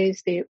otra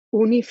vez de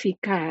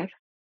unificar,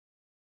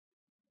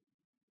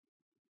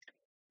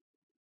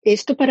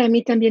 esto para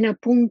mí también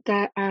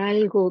apunta a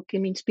algo que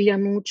me inspira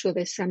mucho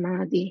de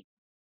samadhi.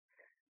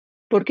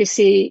 Porque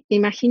si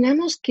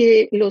imaginamos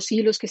que los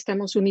hilos que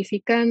estamos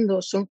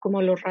unificando son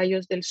como los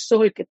rayos del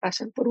sol que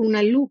pasan por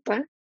una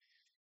lupa,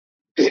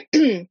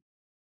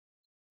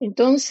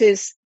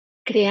 entonces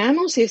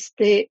creamos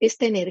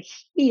esta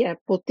energía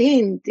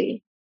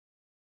potente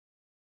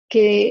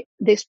que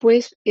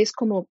después es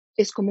como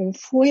un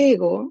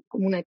fuego,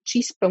 como una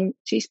chispa,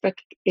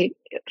 que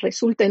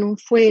resulta en un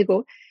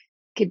fuego,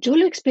 que yo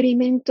lo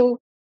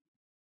experimento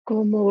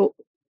como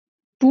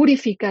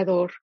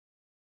purificador.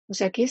 O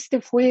sea, que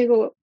este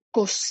fuego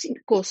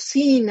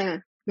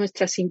cocina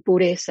nuestras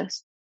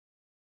impurezas.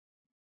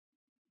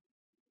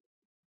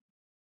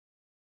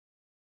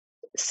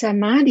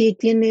 Samadhi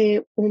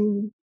tiene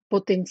un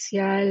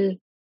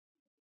potencial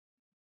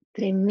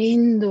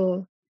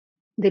tremendo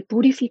de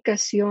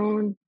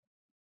purificación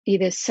y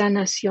de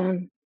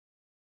sanación.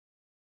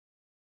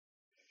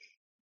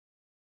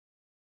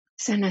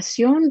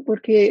 Sanación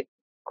porque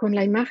con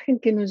la imagen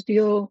que nos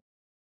dio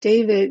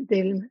David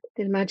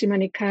del Majjhima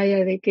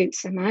Nikaya de que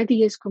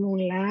Samadhi es como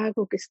un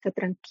lago que está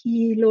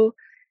tranquilo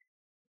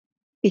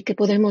y que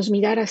podemos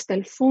mirar hasta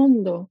el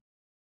fondo.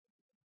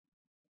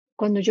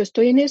 Cuando yo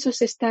estoy en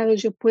esos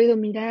estados, yo puedo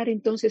mirar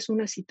entonces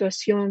una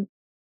situación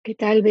que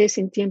tal vez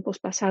en tiempos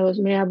pasados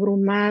me ha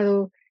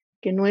abrumado,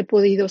 que no he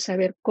podido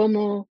saber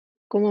cómo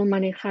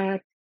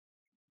manejar.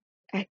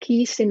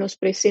 Aquí se nos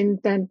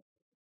presentan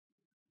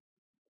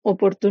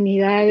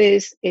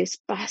oportunidades,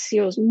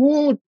 espacios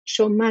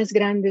mucho más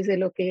grandes de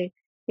lo que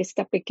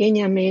esta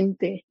pequeña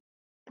mente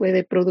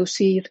puede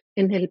producir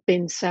en el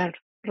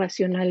pensar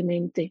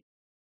racionalmente.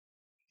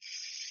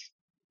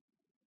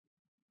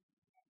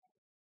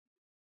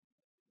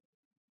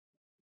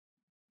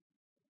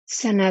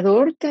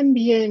 Sanador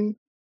también,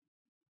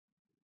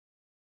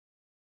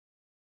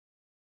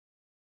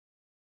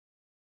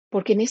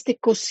 porque en este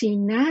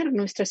cocinar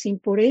nuestras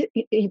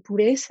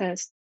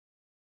impurezas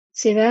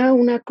se da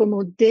una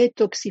como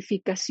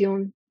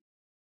detoxificación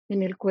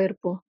en el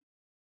cuerpo.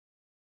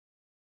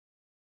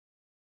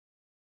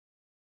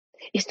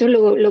 Esto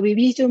lo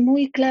viví yo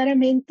muy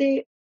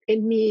claramente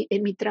en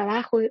mi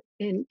trabajo,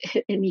 en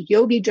mi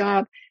yogi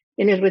job,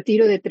 en el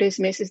retiro de 3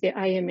 meses de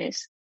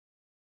IMS.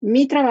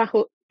 Mi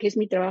trabajo, que es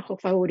mi trabajo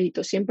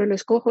favorito, siempre lo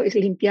escojo, es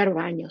limpiar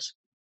baños.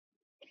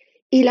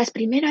 Y las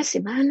primeras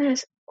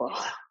semanas,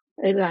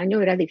 el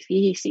baño era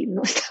difícil,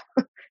 ¿no?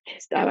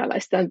 Estaba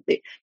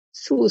bastante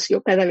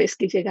sucio cada vez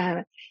que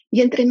llegaba. Y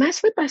entre más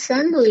fue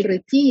pasando el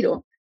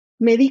retiro,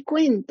 me di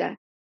cuenta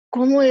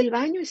cómo el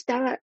baño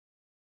estaba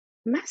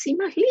más y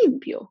más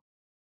limpio. O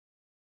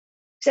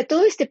sea,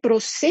 todo este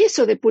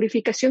proceso de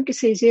purificación que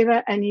se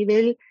lleva a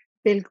nivel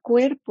del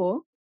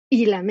cuerpo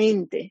y la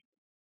mente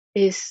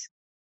es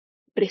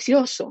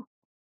precioso.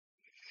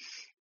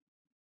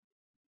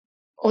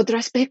 Otro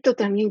aspecto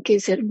también que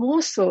es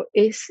hermoso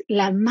es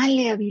la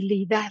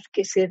maleabilidad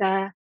que se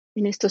da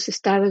en estos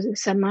estados de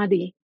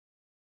samadhi.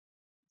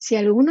 Si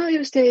alguno de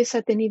ustedes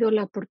ha tenido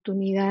la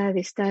oportunidad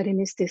de estar en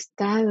este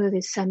estado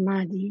de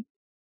samadhi,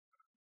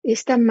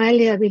 esta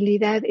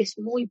maleabilidad es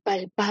muy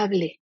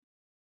palpable.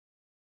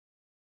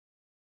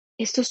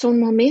 Estos son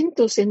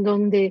momentos en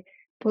donde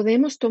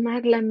podemos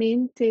tomar la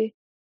mente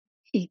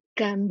y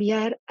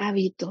cambiar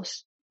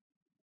hábitos.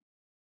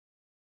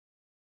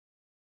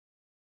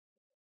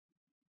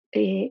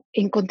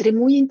 Encontré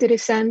muy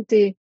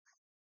interesante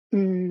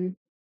en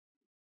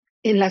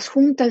las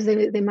juntas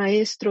de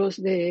maestros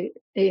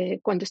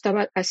cuando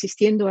estaba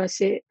asistiendo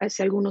hace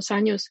algunos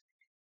años,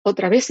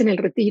 otra vez en el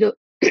retiro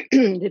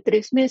de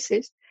 3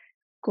 meses,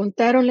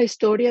 contaron la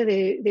historia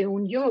de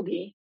un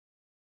yogi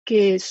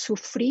que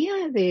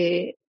sufría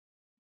de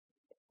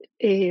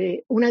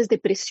unas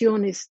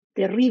depresiones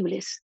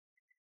terribles.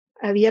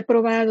 Había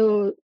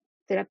probado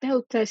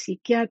terapeutas,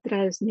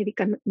 psiquiatras,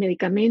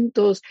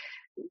 medicamentos,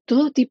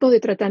 todo tipo de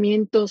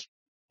tratamientos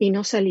y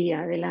no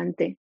salía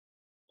adelante.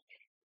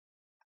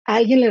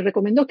 Alguien le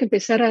recomendó que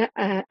empezara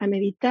a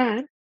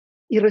meditar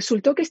y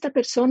resultó que esta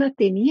persona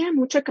tenía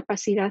mucha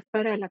capacidad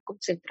para la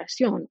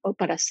concentración o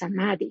para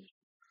samadhi.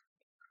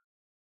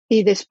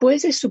 Y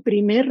después de su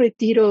primer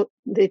retiro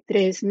de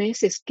 3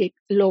 meses que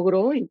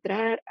logró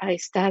entrar a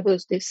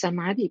estados de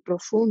samadhi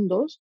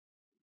profundos,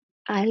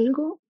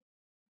 algo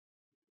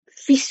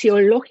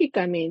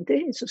fisiológicamente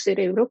en su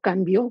cerebro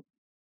cambió.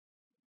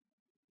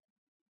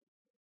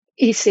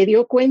 Y se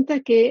dio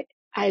cuenta que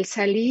al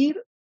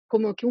salir,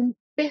 como que un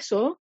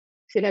peso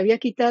se le había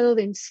quitado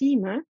de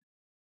encima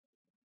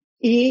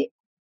y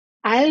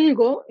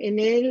algo en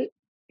él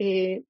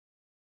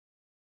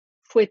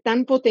fue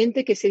tan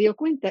potente que se dio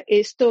cuenta.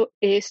 Esto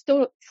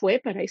fue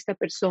para esta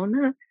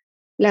persona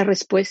la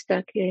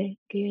respuesta que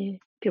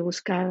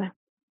buscaba.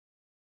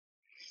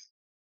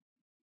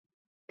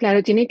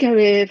 Claro, tiene que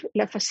haber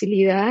la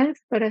facilidad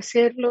para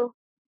hacerlo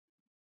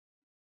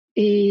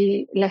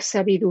y la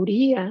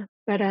sabiduría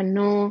para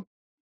no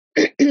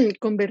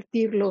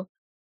convertirlo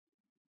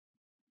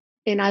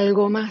en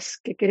algo más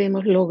que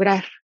queremos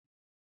lograr,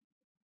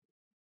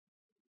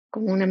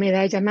 como una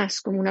medalla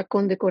más, como una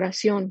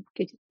condecoración,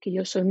 que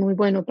yo soy muy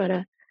bueno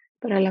para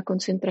la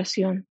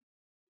concentración.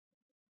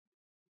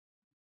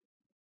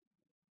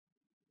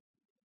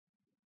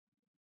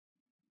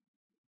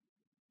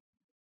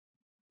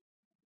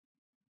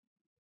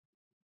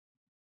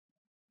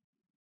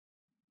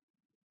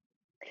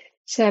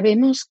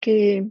 Sabemos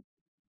que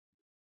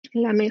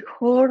la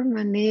mejor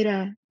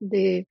manera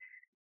de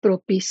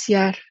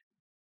propiciar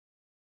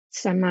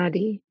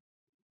samadhi,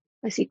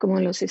 así como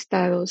los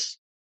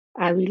estados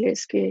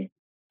hábiles que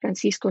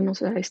Francisco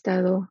nos ha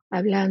estado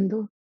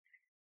hablando,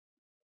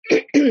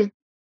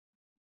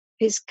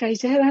 es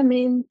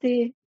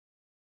calladamente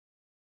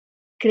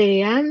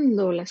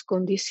creando las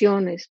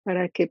condiciones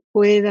para que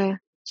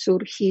pueda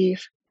surgir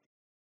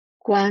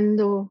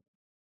cuando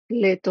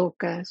le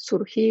toca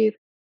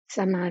surgir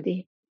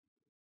samadhi.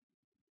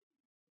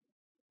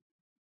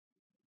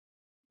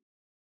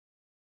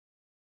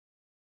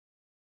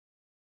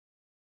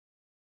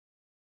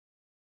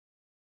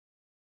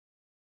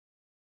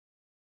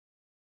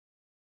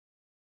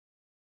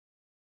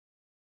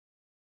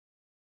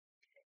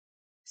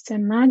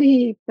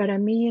 Samadhi para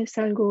mí es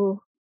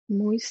algo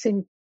muy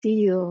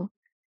sentido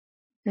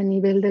a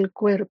nivel del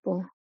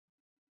cuerpo.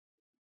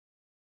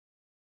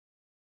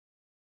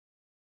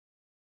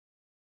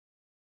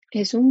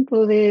 Es un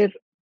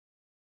poder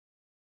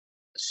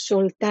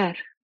soltar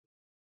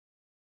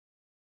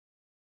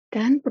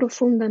tan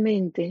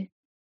profundamente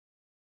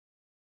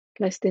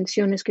las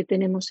tensiones que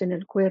tenemos en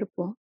el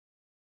cuerpo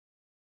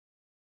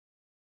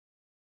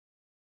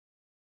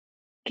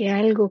que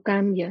algo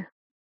cambia.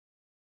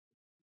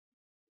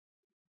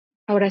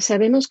 Ahora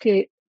sabemos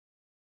que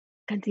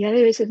cantidad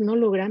de veces no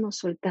logramos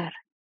soltar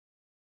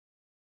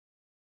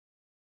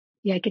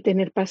y hay que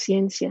tener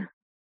paciencia,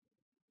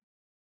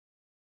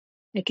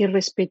 hay que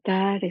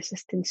respetar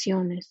esas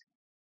tensiones.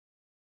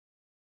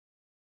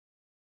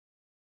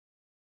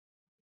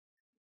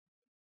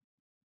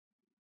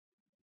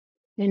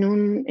 En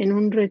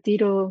un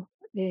retiro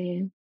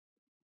de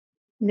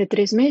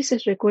 3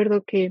 meses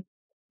recuerdo que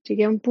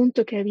llegué a un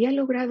punto que había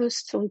logrado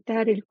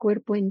soltar el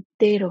cuerpo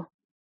entero,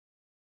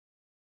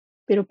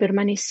 pero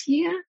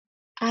permanecía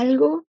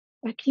algo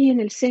aquí en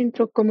el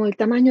centro como el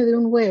tamaño de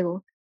un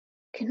huevo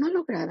que no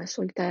lograba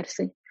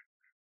soltarse.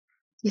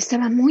 Y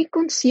estaba muy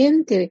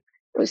consciente,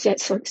 o sea,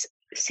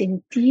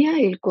 sentía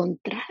el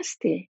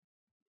contraste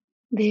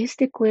de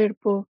este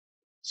cuerpo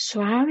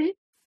suave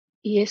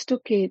y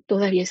esto que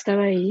todavía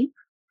estaba ahí.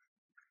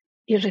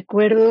 Y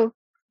recuerdo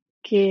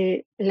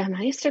que la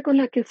maestra con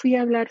la que fui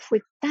a hablar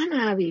fue tan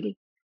hábil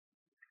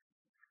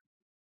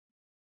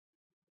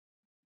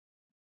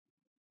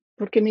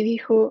porque me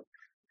dijo,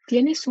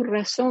 tiene su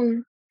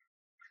razón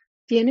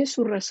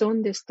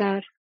de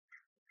estar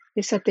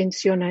esa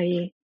tensión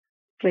ahí,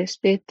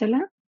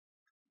 respétala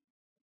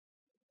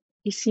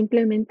y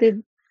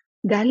simplemente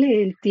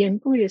dale el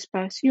tiempo y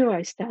espacio a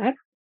estar.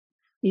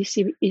 Y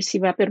si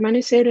va a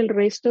permanecer el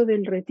resto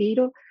del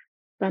retiro,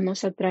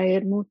 vamos a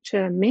traer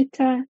mucha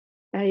meta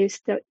a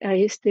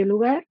este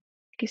lugar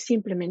que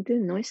simplemente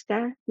no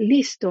está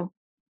listo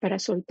para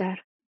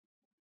soltar.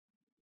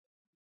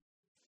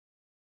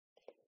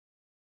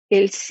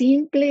 El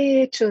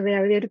simple hecho de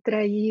haber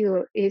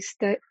traído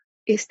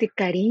este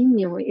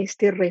cariño,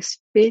 este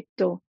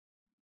respeto,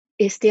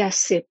 este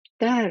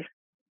aceptar,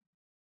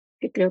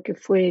 que creo que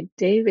fue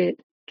David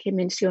que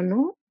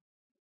mencionó,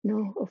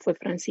 ¿no? O fue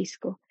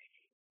Francisco,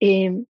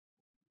 en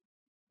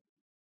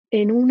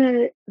una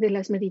de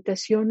las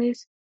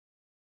meditaciones,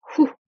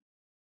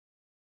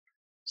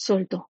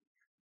 soltó.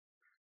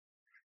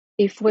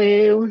 Y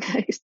fue una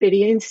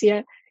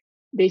experiencia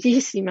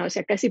bellísima, o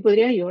sea, casi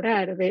podría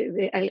llorar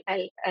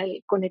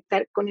al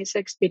conectar con esa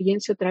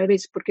experiencia otra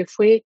vez, porque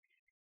fue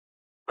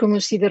como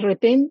si de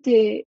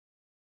repente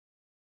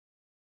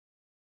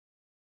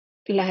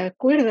la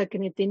cuerda que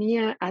me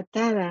tenía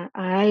atada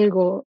a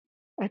algo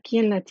aquí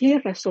en la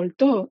tierra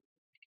soltó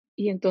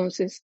y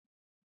entonces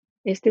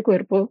este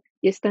cuerpo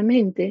y esta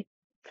mente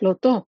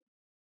flotó.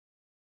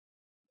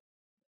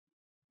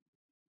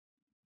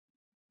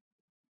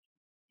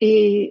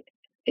 Y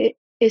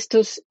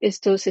estos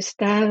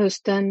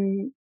estados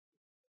tan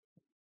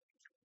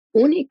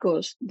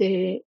únicos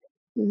de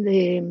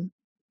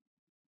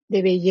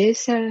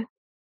belleza,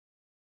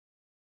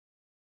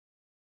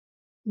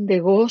 de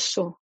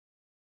gozo,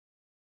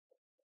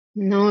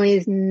 no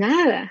es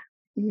nada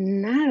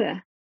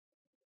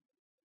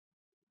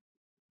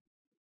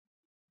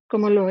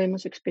como lo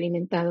hemos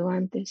experimentado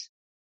antes.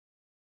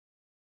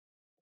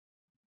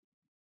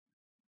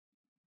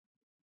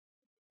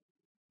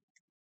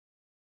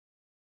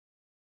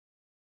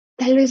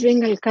 Tal vez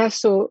venga el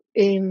caso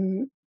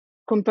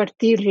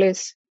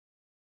compartirles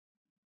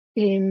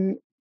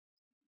un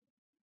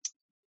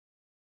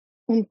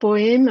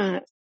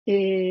poema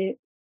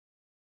de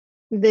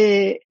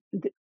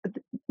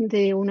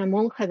una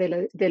monja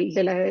de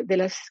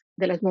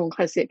las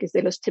monjas, que es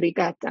de los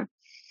Trigata,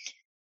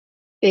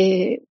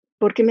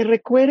 porque me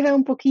recuerda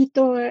un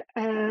poquito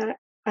a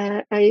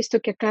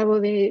esto que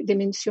acabo de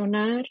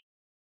mencionar.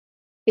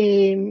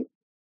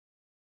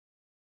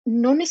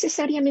 No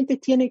necesariamente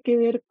tiene que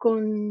ver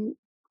con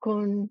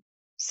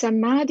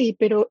samadhi,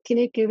 pero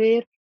tiene que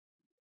ver,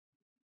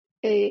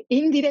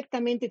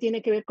 indirectamente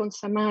tiene que ver con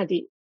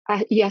samadhi.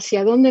 ¿Y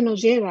hacia dónde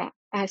nos lleva?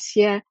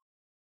 Hacia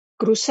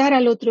cruzar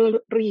al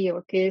otro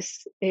río, que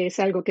es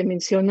algo que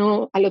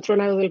mencionó, al otro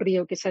lado del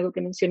río, que es algo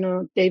que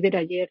mencionó David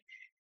ayer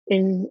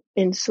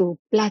en su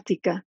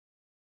plática.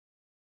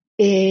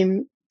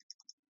 Y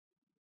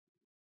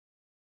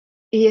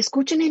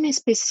escuchen en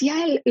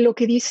especial lo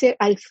que dice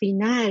al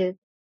final,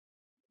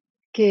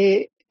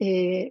 que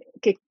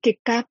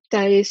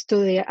capta esto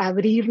de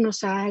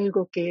abrirnos a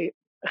algo que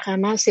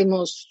jamás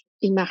hemos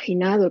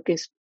imaginado que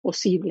es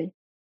posible.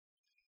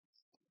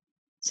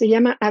 Se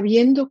llama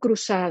Habiendo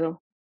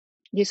cruzado,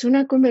 y es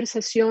una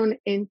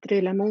conversación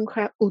entre la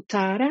monja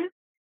Uttara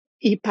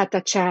y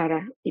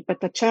Patachara. Y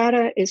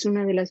Patachara es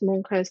una de las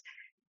monjas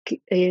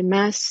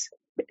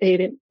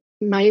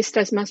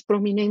maestras más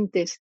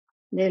prominentes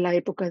de la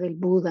época del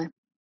Buda.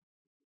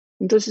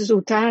 Entonces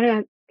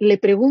Uttara le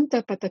pregunta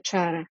a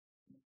Patachara,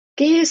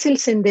 ¿qué es el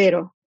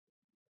sendero?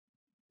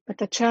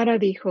 Patachara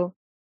dijo,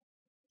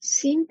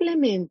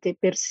 simplemente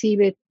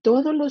percibe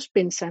todos los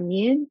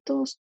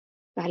pensamientos,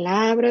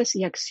 palabras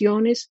y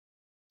acciones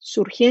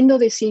surgiendo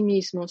de sí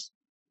mismos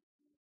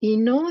y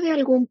no de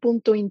algún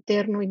punto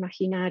interno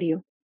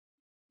imaginario.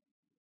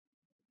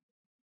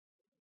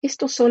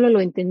 Esto solo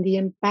lo entendí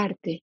en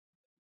parte,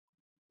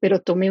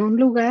 pero tomé un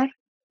lugar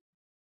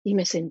y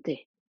me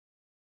senté.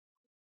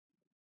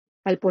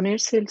 Al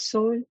ponerse el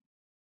sol,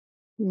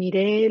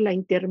 miré la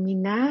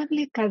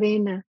interminable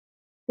cadena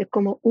de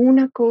cómo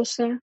una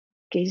cosa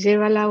que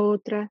lleva a la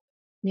otra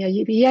me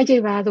había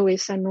llevado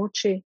esa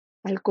noche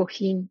al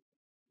cojín.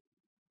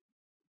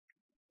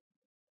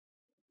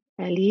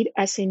 Al ir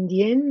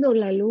ascendiendo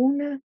la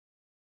luna,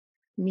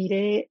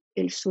 miré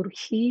el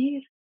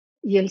surgir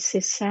y el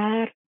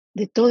cesar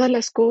de todas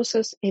las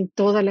cosas en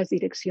todas las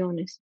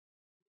direcciones.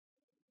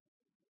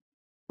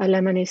 Al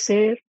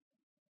amanecer,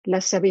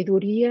 la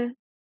sabiduría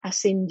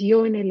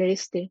ascendió en el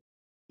este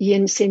y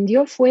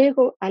encendió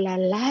fuego a la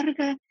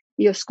larga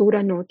y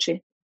oscura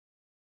noche.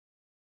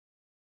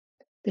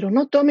 Pero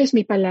no tomes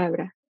mi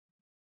palabra.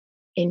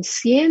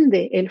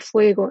 Enciende el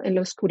fuego en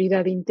la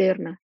oscuridad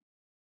interna.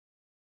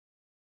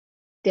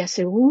 Te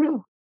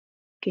aseguro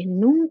que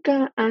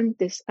nunca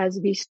antes has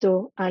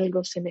visto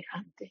algo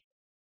semejante.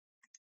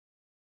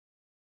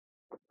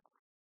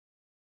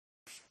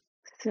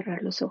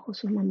 Cerrar los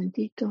ojos un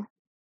momentito.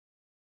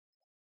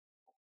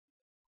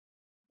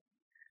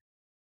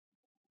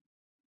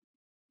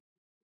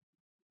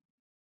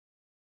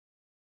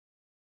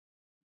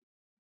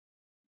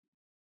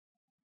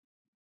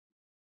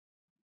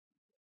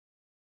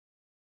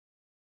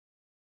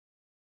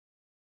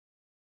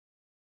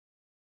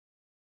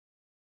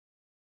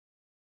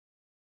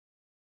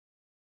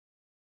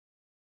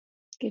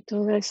 Que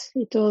todas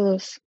y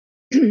todos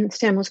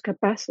seamos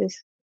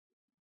capaces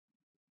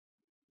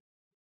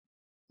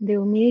de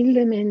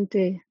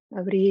humildemente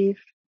abrir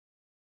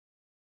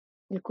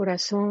el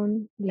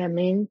corazón, la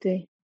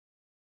mente,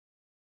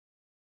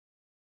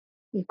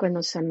 y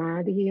cuando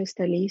samadhi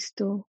está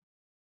listo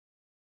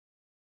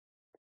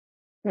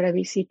para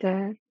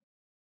visitar,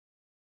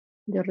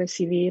 de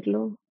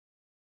recibirlo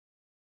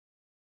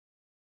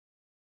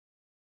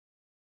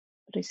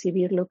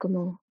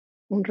como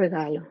un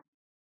regalo.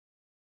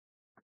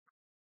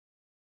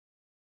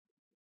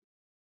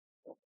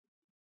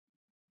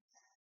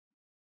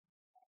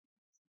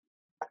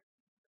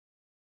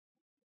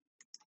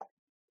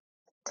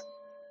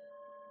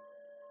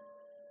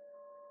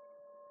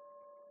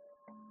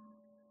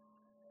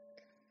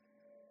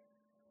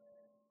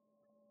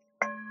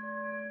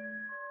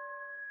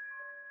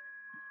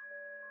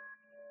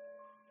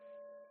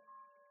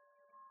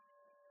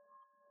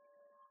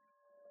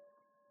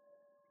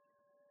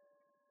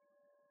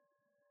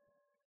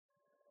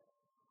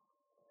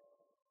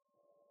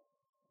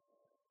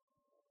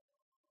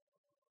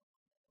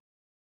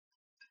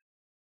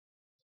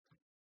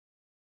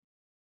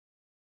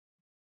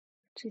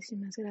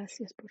 Muchísimas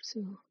gracias por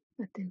su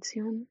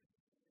atención.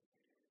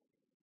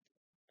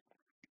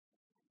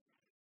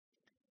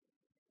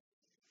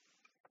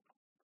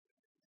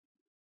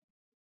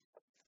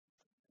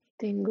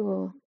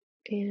 Tengo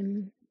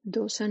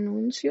 2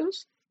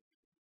 anuncios.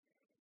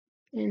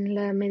 En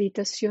la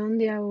meditación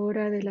de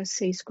ahora de las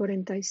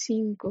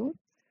 6:45,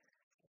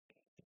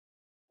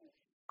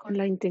 con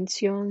la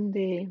intención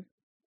de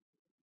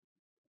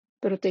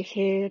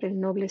proteger el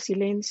noble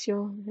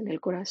silencio en el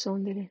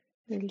corazón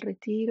del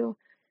retiro,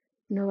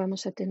 no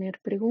vamos a tener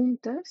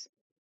preguntas.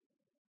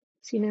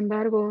 Sin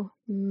embargo,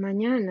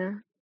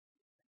 mañana,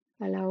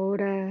 a la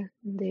hora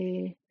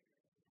de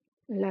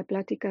la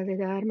plática de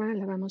Dharma,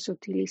 la vamos a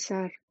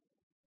utilizar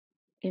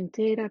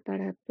entera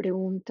para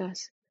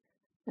preguntas.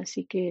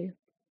 Así que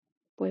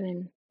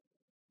pueden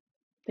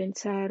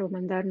pensar o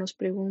mandarnos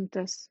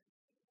preguntas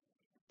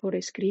por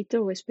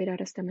escrito o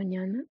esperar hasta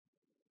mañana.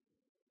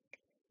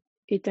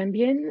 Y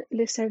también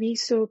les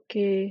aviso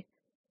que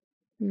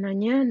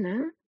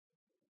mañana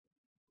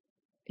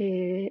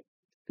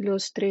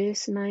los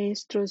 3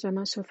 maestros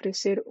vamos a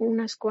ofrecer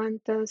unas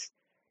cuantas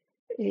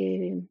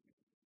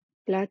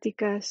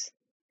pláticas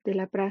de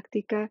la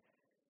práctica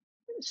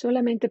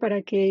solamente para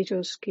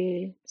aquellos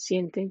que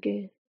sienten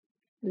que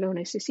lo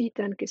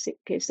necesitan, que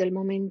es el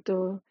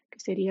momento que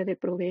sería de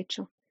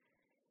provecho.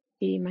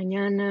 Y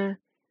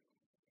mañana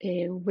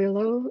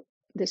Willow,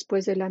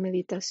 después de la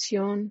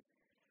meditación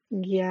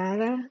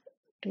guiada,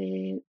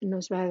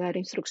 nos va a dar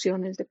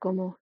instrucciones de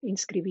cómo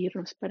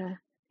inscribirnos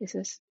para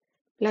esas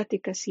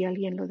pláticas si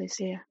alguien lo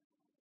desea.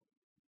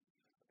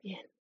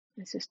 Bien,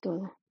 eso es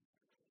todo.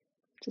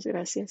 Muchas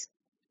gracias.